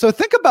 So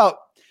think about,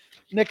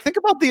 Nick, think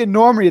about the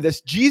enormity of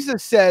this.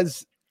 Jesus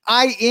says,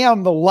 I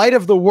am the light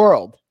of the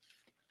world.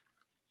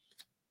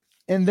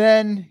 And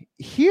then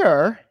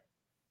here,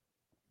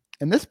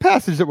 in this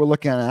passage that we're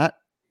looking at,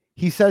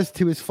 he says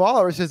to his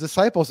followers, his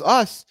disciples,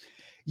 us,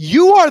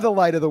 you are the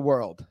light of the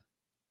world.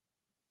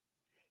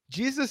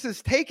 Jesus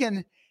has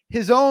taken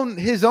his own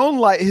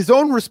light, his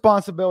own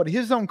responsibility,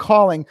 his own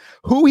calling,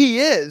 who he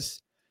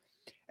is,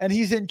 and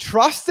he's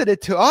entrusted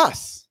it to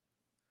us,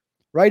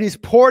 right? He's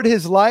poured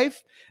his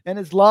life and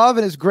his love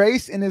and his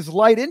grace and his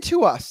light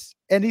into us.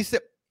 And he's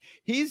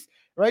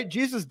right.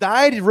 Jesus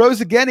died, he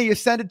rose again, he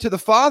ascended to the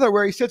Father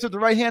where he sits at the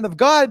right hand of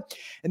God.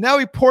 And now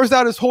he pours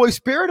out his Holy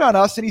Spirit on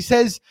us. And he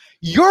says,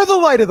 you're the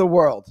light of the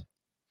world.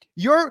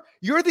 You're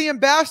the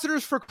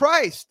ambassadors for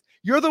Christ.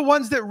 You're the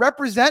ones that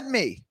represent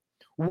me.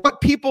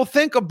 What people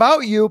think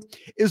about you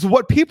is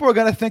what people are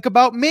going to think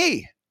about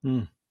me.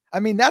 I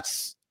mean,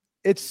 it's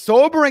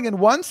sobering in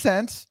one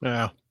sense.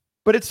 Yeah.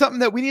 But it's something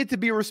that we need to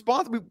be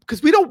responsible,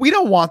 because we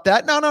don't want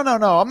that. No.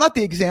 I'm not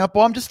the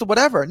example. I'm just the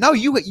whatever. No,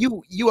 you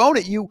own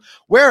it. You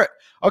wear it.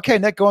 Okay,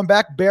 Nick, going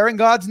back, bearing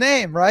God's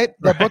name, right?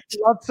 That book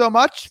you love so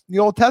much, the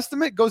Old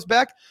Testament goes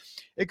back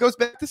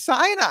to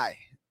Sinai.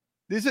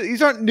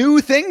 These aren't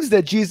new things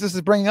that Jesus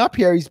is bringing up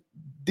here.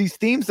 These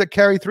themes that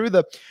carry through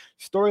the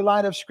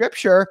storyline of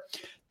Scripture,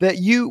 that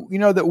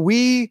that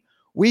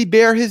we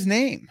bear his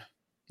name.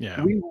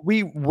 Yeah.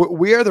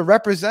 We are the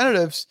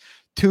representatives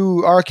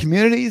to our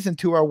communities and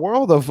to our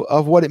world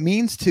of what it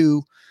means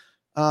to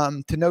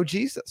know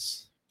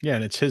Jesus. Yeah,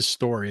 and it's his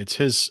story. It's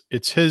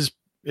his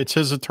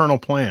eternal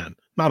plan,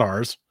 not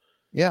ours.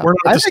 Yeah, we're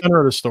not the center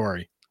of the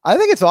story. I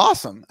think it's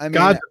awesome. I mean,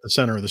 God's at the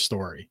center of the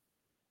story,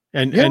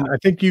 and I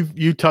think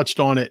you touched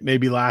on it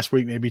maybe last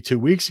week, maybe 2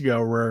 weeks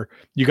ago, where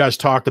you guys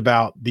talked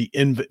about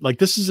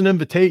this is an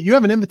invitation. You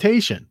have an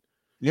invitation.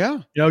 Yeah,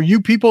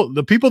 you people,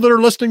 the people that are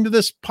listening to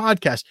this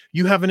podcast,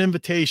 you have an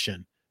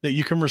invitation that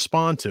you can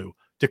respond to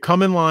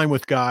come in line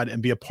with God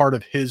and be a part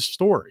of his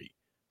story.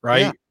 Right.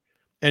 Yeah.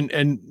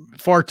 And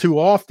far too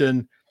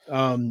often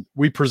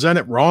we present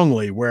it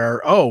wrongly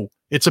where,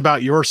 it's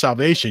about your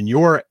salvation.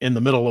 You're in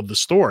the middle of the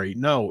story.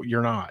 No,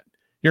 you're not.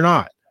 You're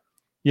not.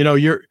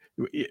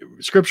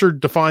 Scripture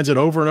defines it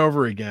over and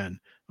over again.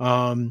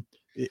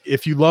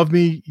 If you love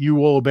me, you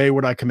will obey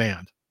what I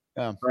command.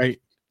 Yeah. Right.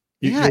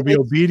 You'll be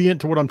obedient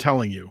to what I'm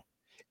telling you.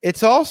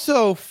 It's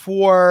also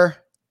for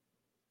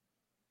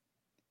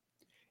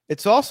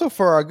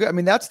our good. I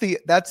mean, that's the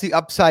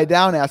upside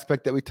down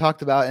aspect that we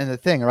talked about in the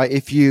thing, right?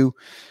 If you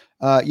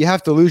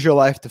have to lose your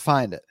life to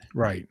find it.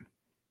 Right.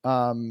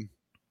 I'm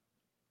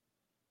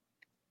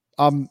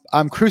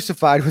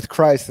crucified with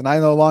Christ, and I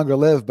no longer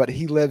live, but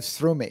he lives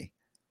through me.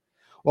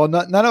 Well,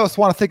 none of us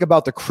want to think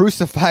about the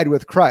crucified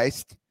with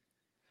Christ,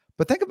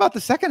 but think about the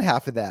second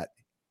half of that.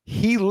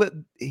 He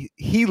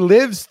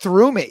lives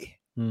through me.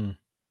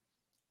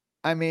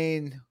 I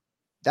mean,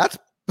 that's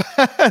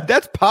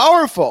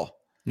powerful.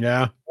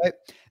 Yeah. Right?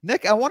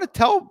 Nick, I want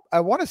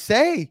to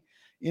say,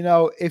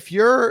 if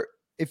you're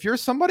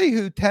somebody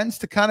who tends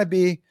to kind of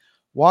be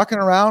walking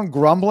around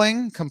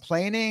grumbling,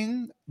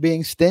 complaining,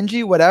 being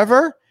stingy,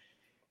 whatever,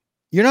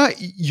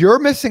 you're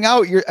missing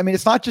out.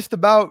 It's not just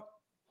about,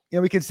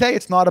 we can say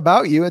it's not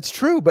about you. It's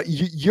true, but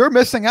you're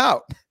missing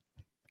out.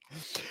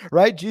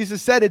 Right?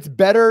 Jesus said it's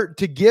better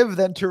to give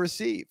than to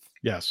receive.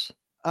 Yes.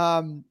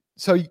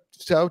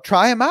 So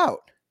try him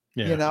out.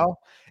 Yeah.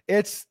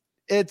 It's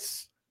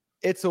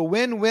a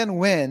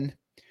win-win-win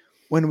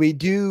when we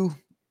do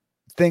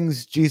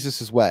things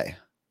Jesus's way.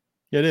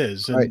 It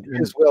is. Right?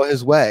 His will,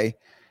 his way.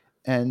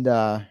 And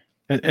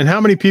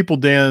how many people,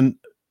 Dan,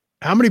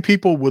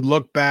 would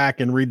look back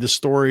and read the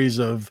stories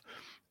of,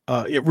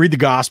 read the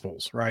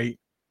Gospels, right?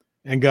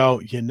 And go,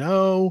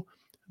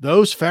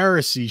 those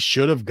Pharisees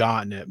should have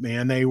gotten it,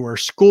 man. They were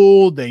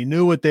schooled. They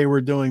knew what they were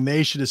doing.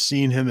 They should have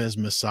seen him as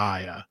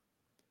Messiah.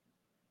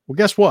 Well,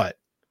 guess what?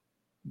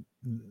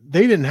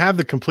 They didn't have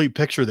the complete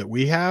picture that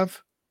we have.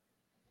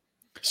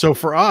 So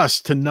for us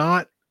to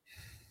not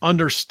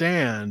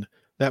understand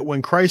that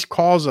when Christ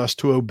calls us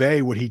to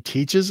obey what he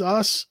teaches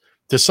us,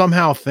 to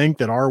somehow think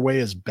that our way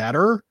is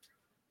better,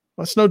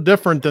 that's no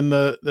different than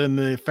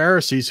the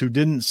Pharisees who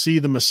didn't see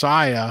the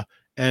Messiah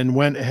and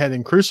went ahead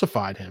and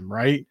crucified him,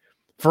 right?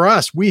 For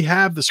us, we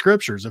have the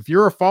scriptures. If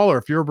you're a follower,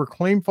 if you're a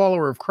proclaimed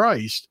follower of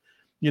Christ,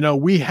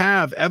 we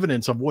have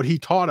evidence of what he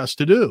taught us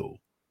to do.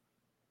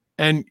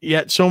 And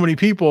yet so many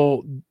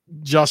people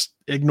just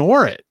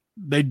ignore it.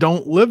 They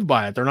don't live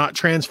by it. They're not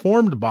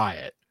transformed by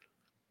it.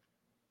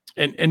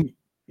 And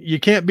you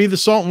can't be the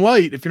salt and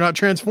light if you're not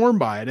transformed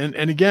by it.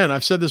 And again,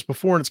 I've said this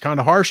before and it's kind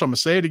of harsh. I'm going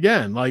to say it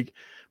again. Like,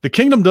 the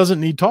kingdom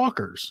doesn't need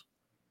talkers.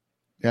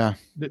 Yeah.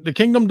 The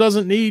kingdom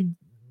doesn't need,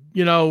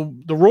 the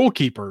rule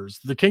keepers.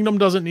 The kingdom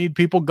doesn't need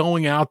people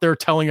going out there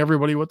telling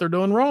everybody what they're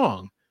doing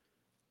wrong.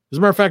 As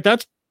a matter of fact,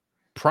 that's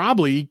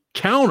probably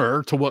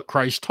counter to what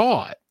Christ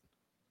taught.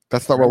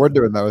 That's not what we're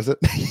doing, though, is it?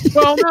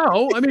 Well,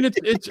 no. I mean,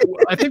 it's.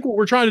 I think what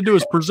we're trying to do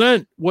is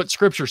present what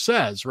Scripture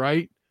says,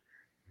 right?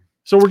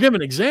 So we're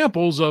giving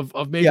examples of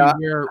maybe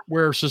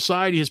where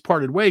society has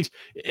parted ways.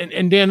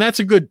 And Dan, that's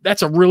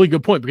a really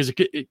good point, because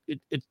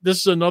this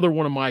is another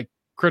one of my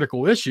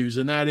critical issues,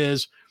 and that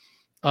is,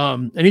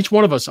 and each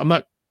one of us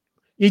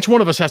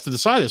has to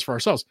decide this for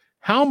ourselves.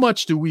 How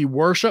much do we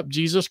worship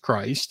Jesus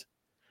Christ?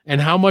 And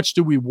how much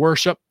do we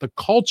worship the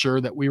culture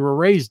that we were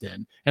raised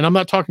in? And I'm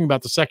not talking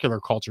about the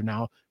secular culture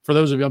now. For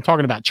those of you, I'm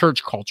talking about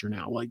church culture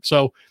now. Like,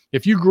 so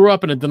if you grew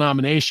up in a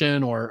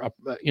denomination or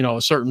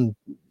a certain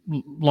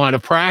line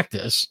of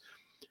practice,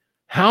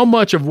 how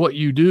much of what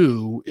you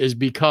do is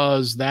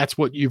because that's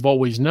what you've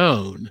always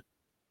known,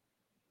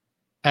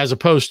 as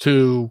opposed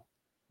to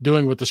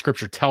doing what the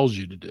Scripture tells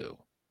you to do?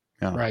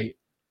 Yeah. Right.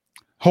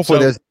 Hopefully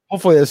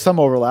there's some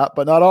overlap,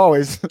 but not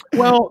always.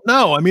 Well,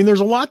 no, I mean,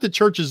 there's a lot that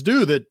churches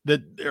do that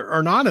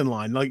are not in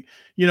line. Like,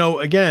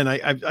 again,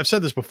 I've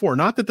said this before,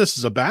 not that this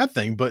is a bad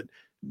thing, but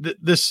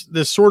this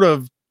sort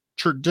of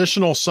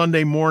traditional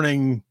Sunday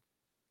morning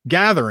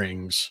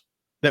gatherings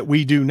that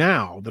we do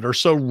now that are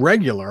so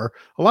regular,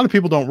 a lot of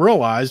people don't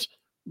realize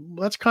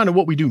that's kind of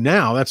what we do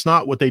now. That's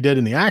not what they did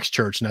in the Acts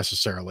church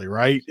necessarily,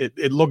 right?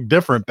 It looked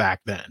different back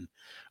then.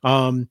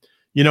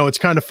 It's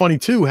kind of funny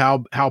too,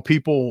 how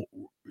people,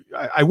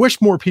 I wish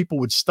more people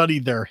would study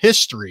their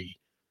history,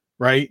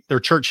 right? Their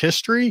church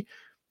history,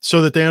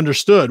 so that they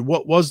understood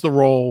what was the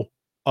role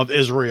of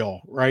Israel,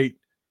 right?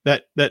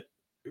 That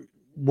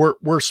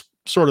we're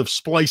sort of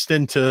spliced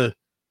into,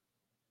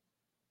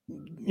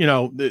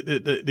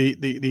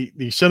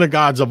 the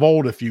synagogues of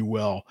old, if you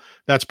will.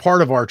 That's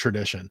part of our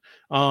tradition.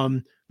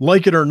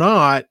 Like it or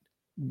not,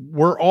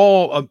 we're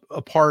all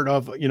a part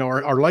of,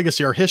 our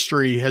legacy, our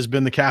history has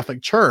been the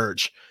Catholic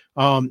Church.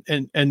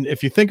 And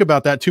if you think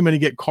about that, too many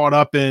get caught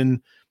up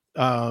in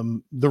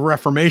the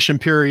Reformation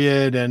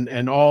period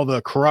and all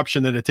the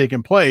corruption that had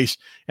taken place,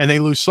 and they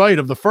lose sight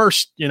of the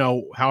first,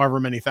 however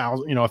many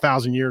thousand,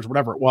 1,000 years,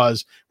 whatever it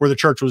was, where the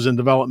church was in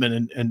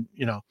development. And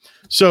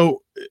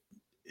so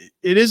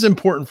it is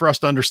important for us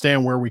to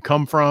understand where we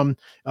come from,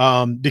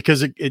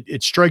 because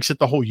it strikes at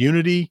the whole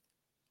unity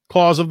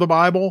clause of the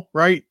Bible,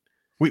 right?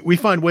 We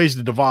find ways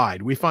to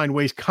divide. We find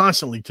ways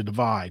constantly to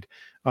divide.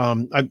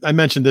 I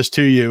mentioned this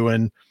to you,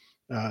 and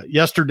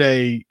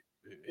yesterday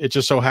it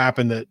just so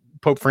happened that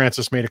Pope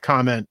Francis made a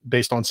comment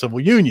based on civil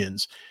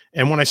unions.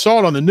 And when I saw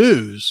it on the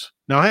news,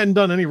 now I hadn't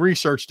done any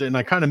research and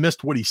I kind of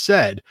missed what he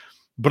said,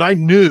 but I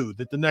knew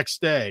that the next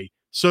day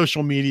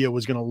social media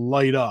was going to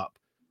light up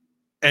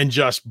and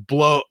just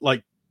blow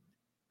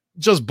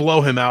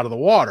him out of the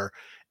water.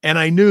 And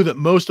I knew that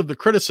most of the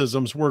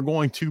criticisms were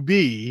going to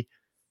be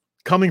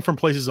coming from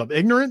places of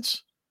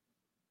ignorance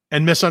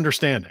and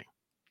misunderstanding.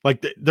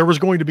 Like there was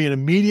going to be an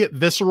immediate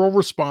visceral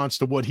response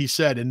to what he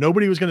said, and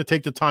nobody was going to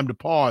take the time to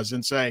pause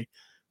and say,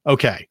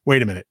 okay,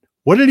 wait a minute.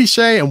 What did he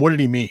say? And what did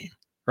he mean?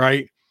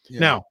 Right? Yeah.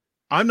 Now,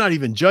 I'm not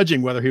even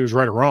judging whether he was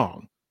right or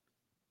wrong.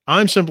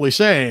 I'm simply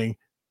saying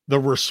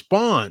the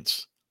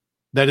response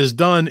that is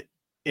done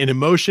in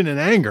emotion and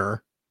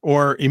anger,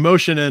 or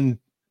emotion and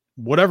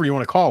whatever you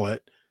want to call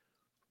it,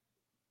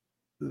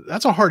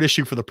 that's a hard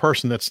issue for the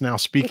person that's now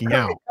speaking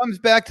out. It comes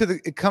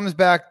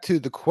back to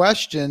the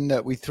question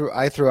that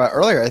I threw out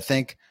earlier. I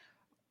think,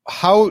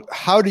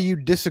 how do you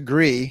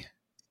disagree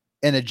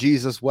in a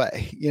Jesus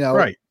way?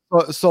 Right.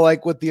 So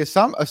like with the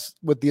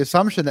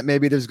assumption that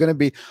maybe there's going to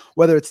be,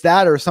 whether it's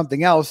that or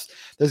something else,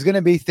 there's going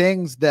to be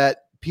things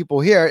that people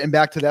hear. And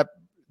back to that,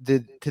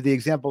 to the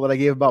example that I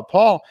gave about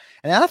Paul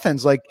and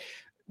Athens, like,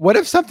 what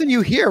if something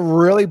you hear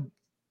really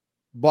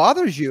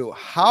bothers you?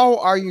 How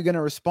are you going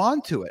to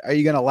respond to it? Are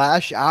you going to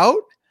lash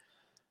out?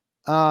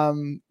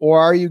 Or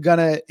are you going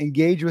to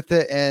engage with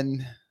it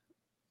in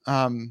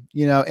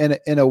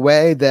a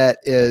way that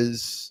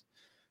is,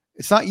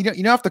 it's not, you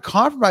don't have to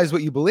compromise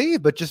what you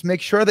believe, but just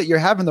make sure that you're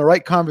having the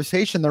right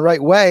conversation the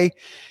right way,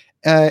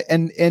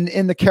 and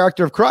in the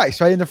character of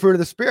Christ, right? In the fruit of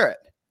the Spirit.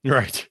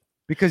 Right.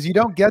 Because you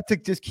don't get to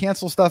just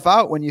cancel stuff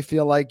out when you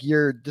feel like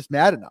you're just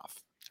mad enough.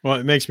 Well,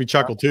 it makes me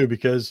chuckle too,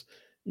 because,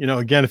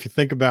 again, if you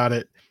think about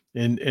it,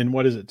 in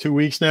what is it, 2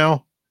 weeks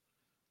now,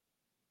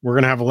 we're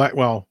going to have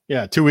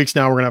 2 weeks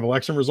now, we're going to have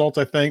election results,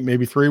 I think,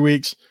 maybe 3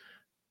 weeks.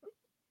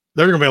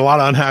 There's going to be a lot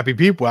of unhappy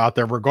people out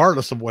there,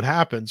 regardless of what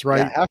happens, right?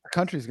 Yeah, half the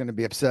country is going to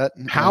be upset.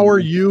 How are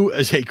you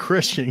as a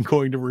Christian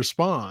going to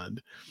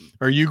respond?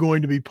 Are you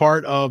going to be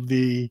part of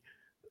the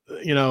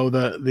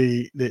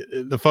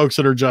folks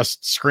that are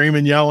just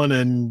screaming, yelling,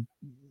 and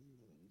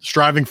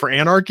striving for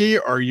anarchy?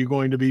 Or are you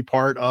going to be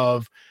part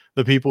of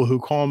the people who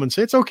calm and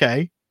say, it's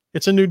okay,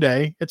 it's a new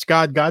day, it's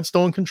God's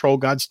still in control,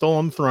 God's still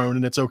on the throne,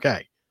 and it's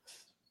okay?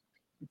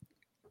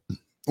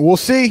 We'll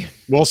see.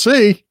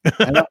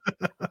 I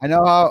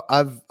know how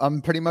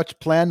I'm pretty much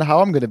planned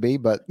how I'm going to be,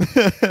 but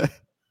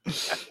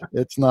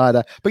it's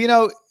not.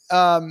 But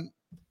an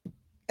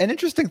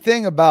interesting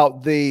thing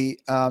about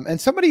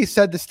and somebody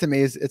said this to me,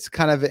 is it's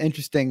kind of an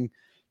interesting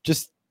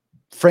just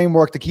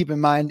framework to keep in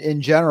mind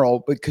in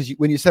general, because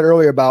when you said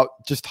earlier about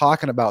just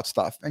talking about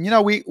stuff, and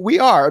we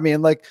are, I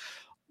mean, like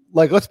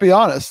like, let's be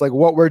honest, like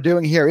what we're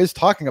doing here is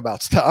talking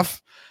about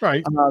stuff.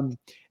 Right.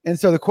 And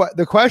so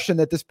the question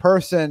that this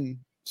person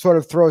sort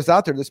of throws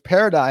out there, this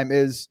paradigm,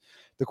 is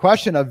the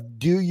question of,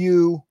 do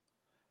you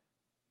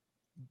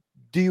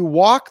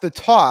walk the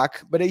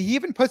talk? But he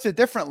even puts it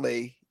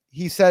differently.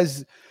 He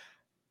says,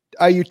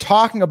 are you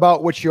talking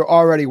about what you're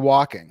already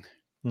walking?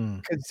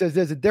 It says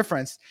there's a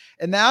difference.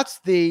 And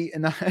that's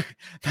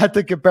not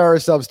to compare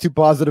ourselves too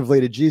positively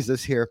to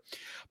Jesus here,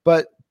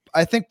 but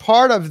I think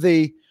part of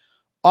the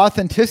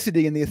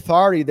authenticity and the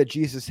authority that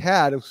Jesus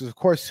had was, of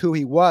course, who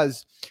he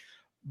was.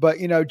 But,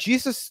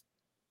 Jesus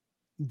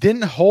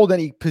didn't hold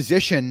any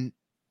position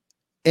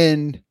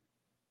in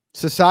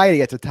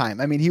society at the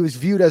time. I mean, he was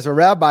viewed as a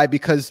rabbi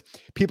because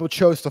people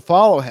chose to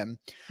follow him.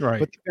 Right.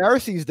 But the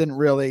Pharisees didn't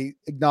really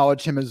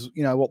acknowledge him as,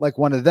 like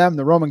one of them.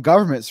 The Roman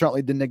government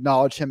certainly didn't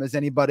acknowledge him as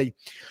anybody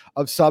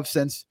of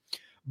substance.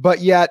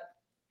 But yet,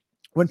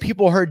 when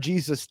people heard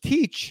Jesus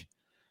teach,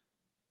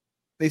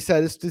 they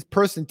said, this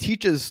person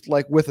teaches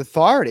like with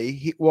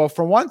authority. Well,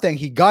 for one thing,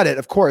 he got it.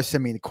 Of course. I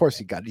mean, of course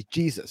he got it.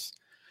 Jesus.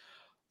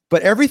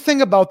 But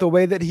everything about the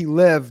way that he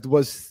lived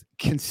was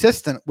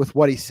consistent with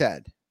what he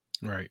said.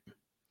 Right.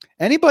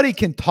 Anybody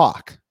can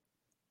talk.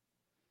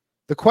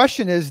 The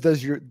question is,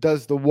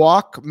 does the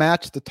walk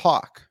match the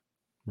talk?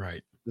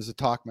 Right. Does the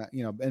talk match,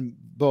 in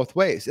both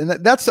ways? And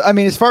that's, I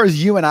mean, as far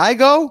as you and I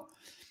go,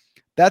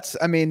 I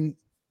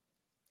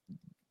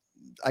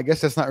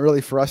guess that's not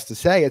really for us to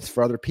say. It's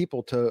for other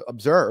people to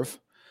observe.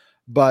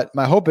 But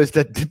my hope is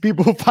that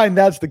people find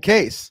that's the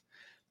case,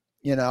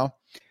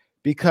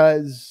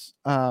 because,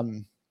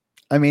 I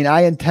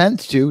intend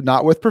to,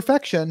 not with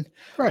perfection,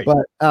 right?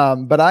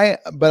 But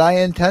I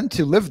intend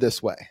to live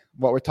this way,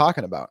 what we're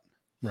talking about,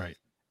 right?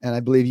 And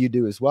I believe you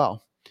do as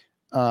well.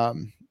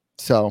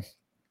 So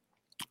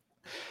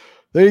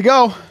there you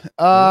go.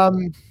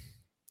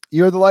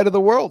 You're the light of the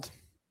world.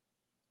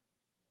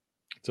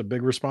 It's a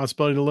big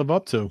responsibility to live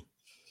up to.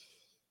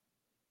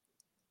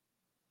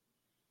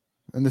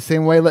 In the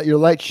same way, let your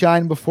light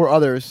shine before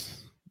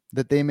others,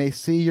 that they may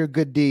see your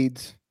good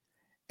deeds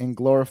and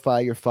glorify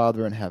your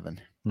Father in heaven.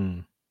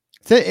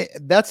 So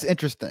that's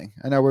interesting.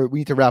 I know we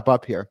need to wrap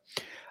up here.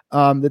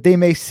 That they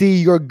may see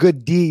your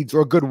good deeds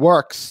or good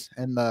works.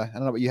 And I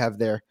don't know what you have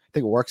there. I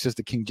think works is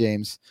the King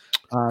James.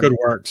 Good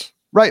works.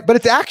 Right. But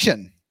it's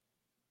action.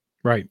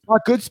 Right.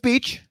 Not good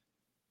speech.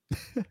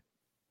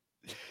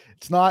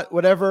 It's not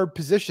whatever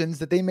positions,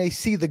 that they may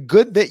see the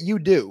good that you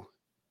do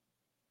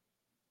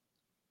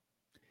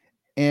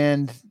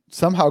and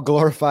somehow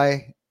glorify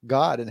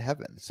God in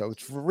heaven. So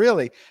it's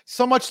really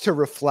so much to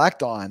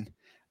reflect on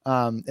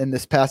in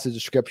this passage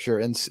of scripture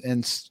and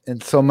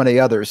so many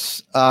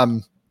others.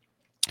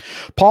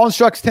 Paul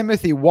instructs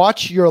Timothy,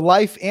 watch your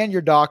life and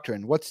your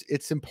doctrine.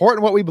 It's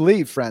important what we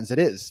believe, friends. It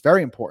is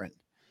very important.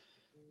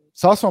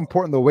 It's also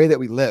important the way that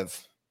we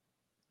live.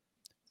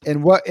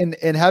 And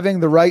in having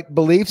the right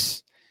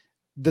beliefs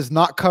does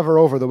not cover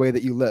over the way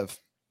that you live.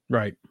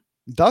 Right.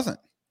 It doesn't.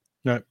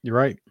 No, you're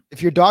right.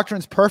 If your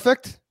doctrine's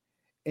perfect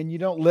and you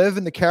don't live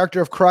in the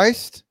character of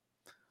Christ,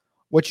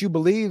 what you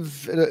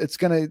believe,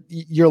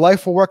 your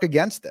life will work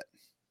against it.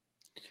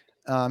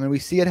 And we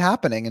see it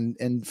happening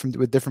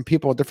with different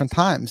people at different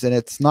times.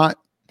 And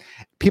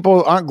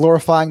people aren't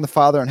glorifying the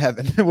Father in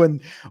heaven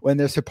when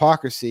there's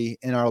hypocrisy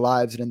in our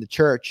lives and in the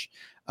church.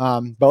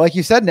 But like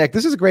you said, Nick,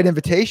 this is a great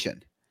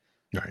invitation.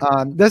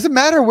 Right. Doesn't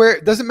matter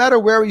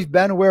where we've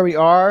been, where we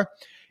are.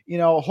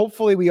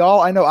 Hopefully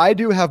I know I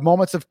do have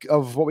moments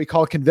of what we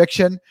call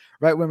conviction,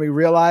 right? When we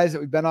realize that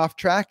we've been off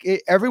track.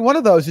 Every one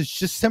of those is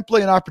just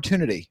simply an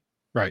opportunity.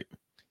 Right.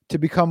 To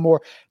become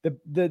more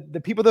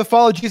the people that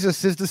follow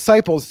Jesus, his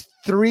disciples,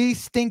 3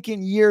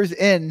 stinking years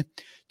in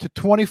to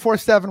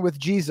 24/7 with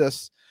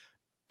Jesus,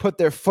 put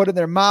their foot in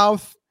their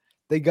mouth.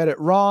 They got it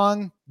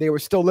wrong. They were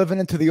still living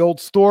into the old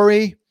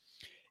story.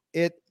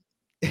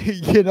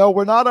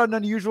 We're not on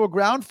unusual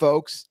ground,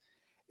 folks.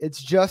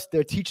 It's just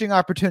their teaching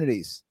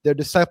opportunities, their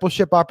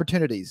discipleship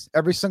opportunities,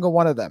 every single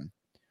one of them.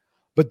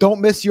 But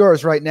don't miss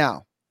yours right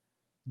now.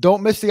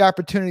 Don't miss the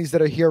opportunities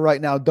that are here right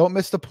now. Don't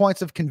miss the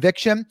points of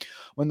conviction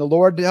when the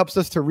Lord helps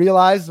us to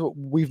realize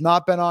we've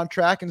not been on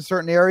track in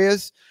certain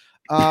areas.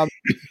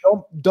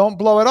 Don't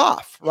blow it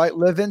off, right?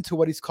 Live into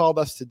what he's called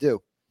us to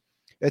do.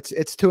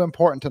 It's too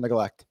important to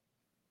neglect.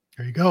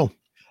 There you go.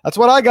 That's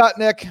what I got,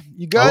 Nick.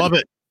 You good? I love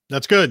it.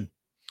 That's good.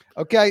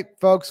 Okay,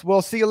 folks,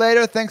 we'll see you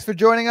later. Thanks for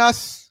joining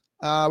us.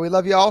 We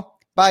love you all.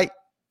 Bye.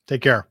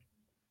 Take care.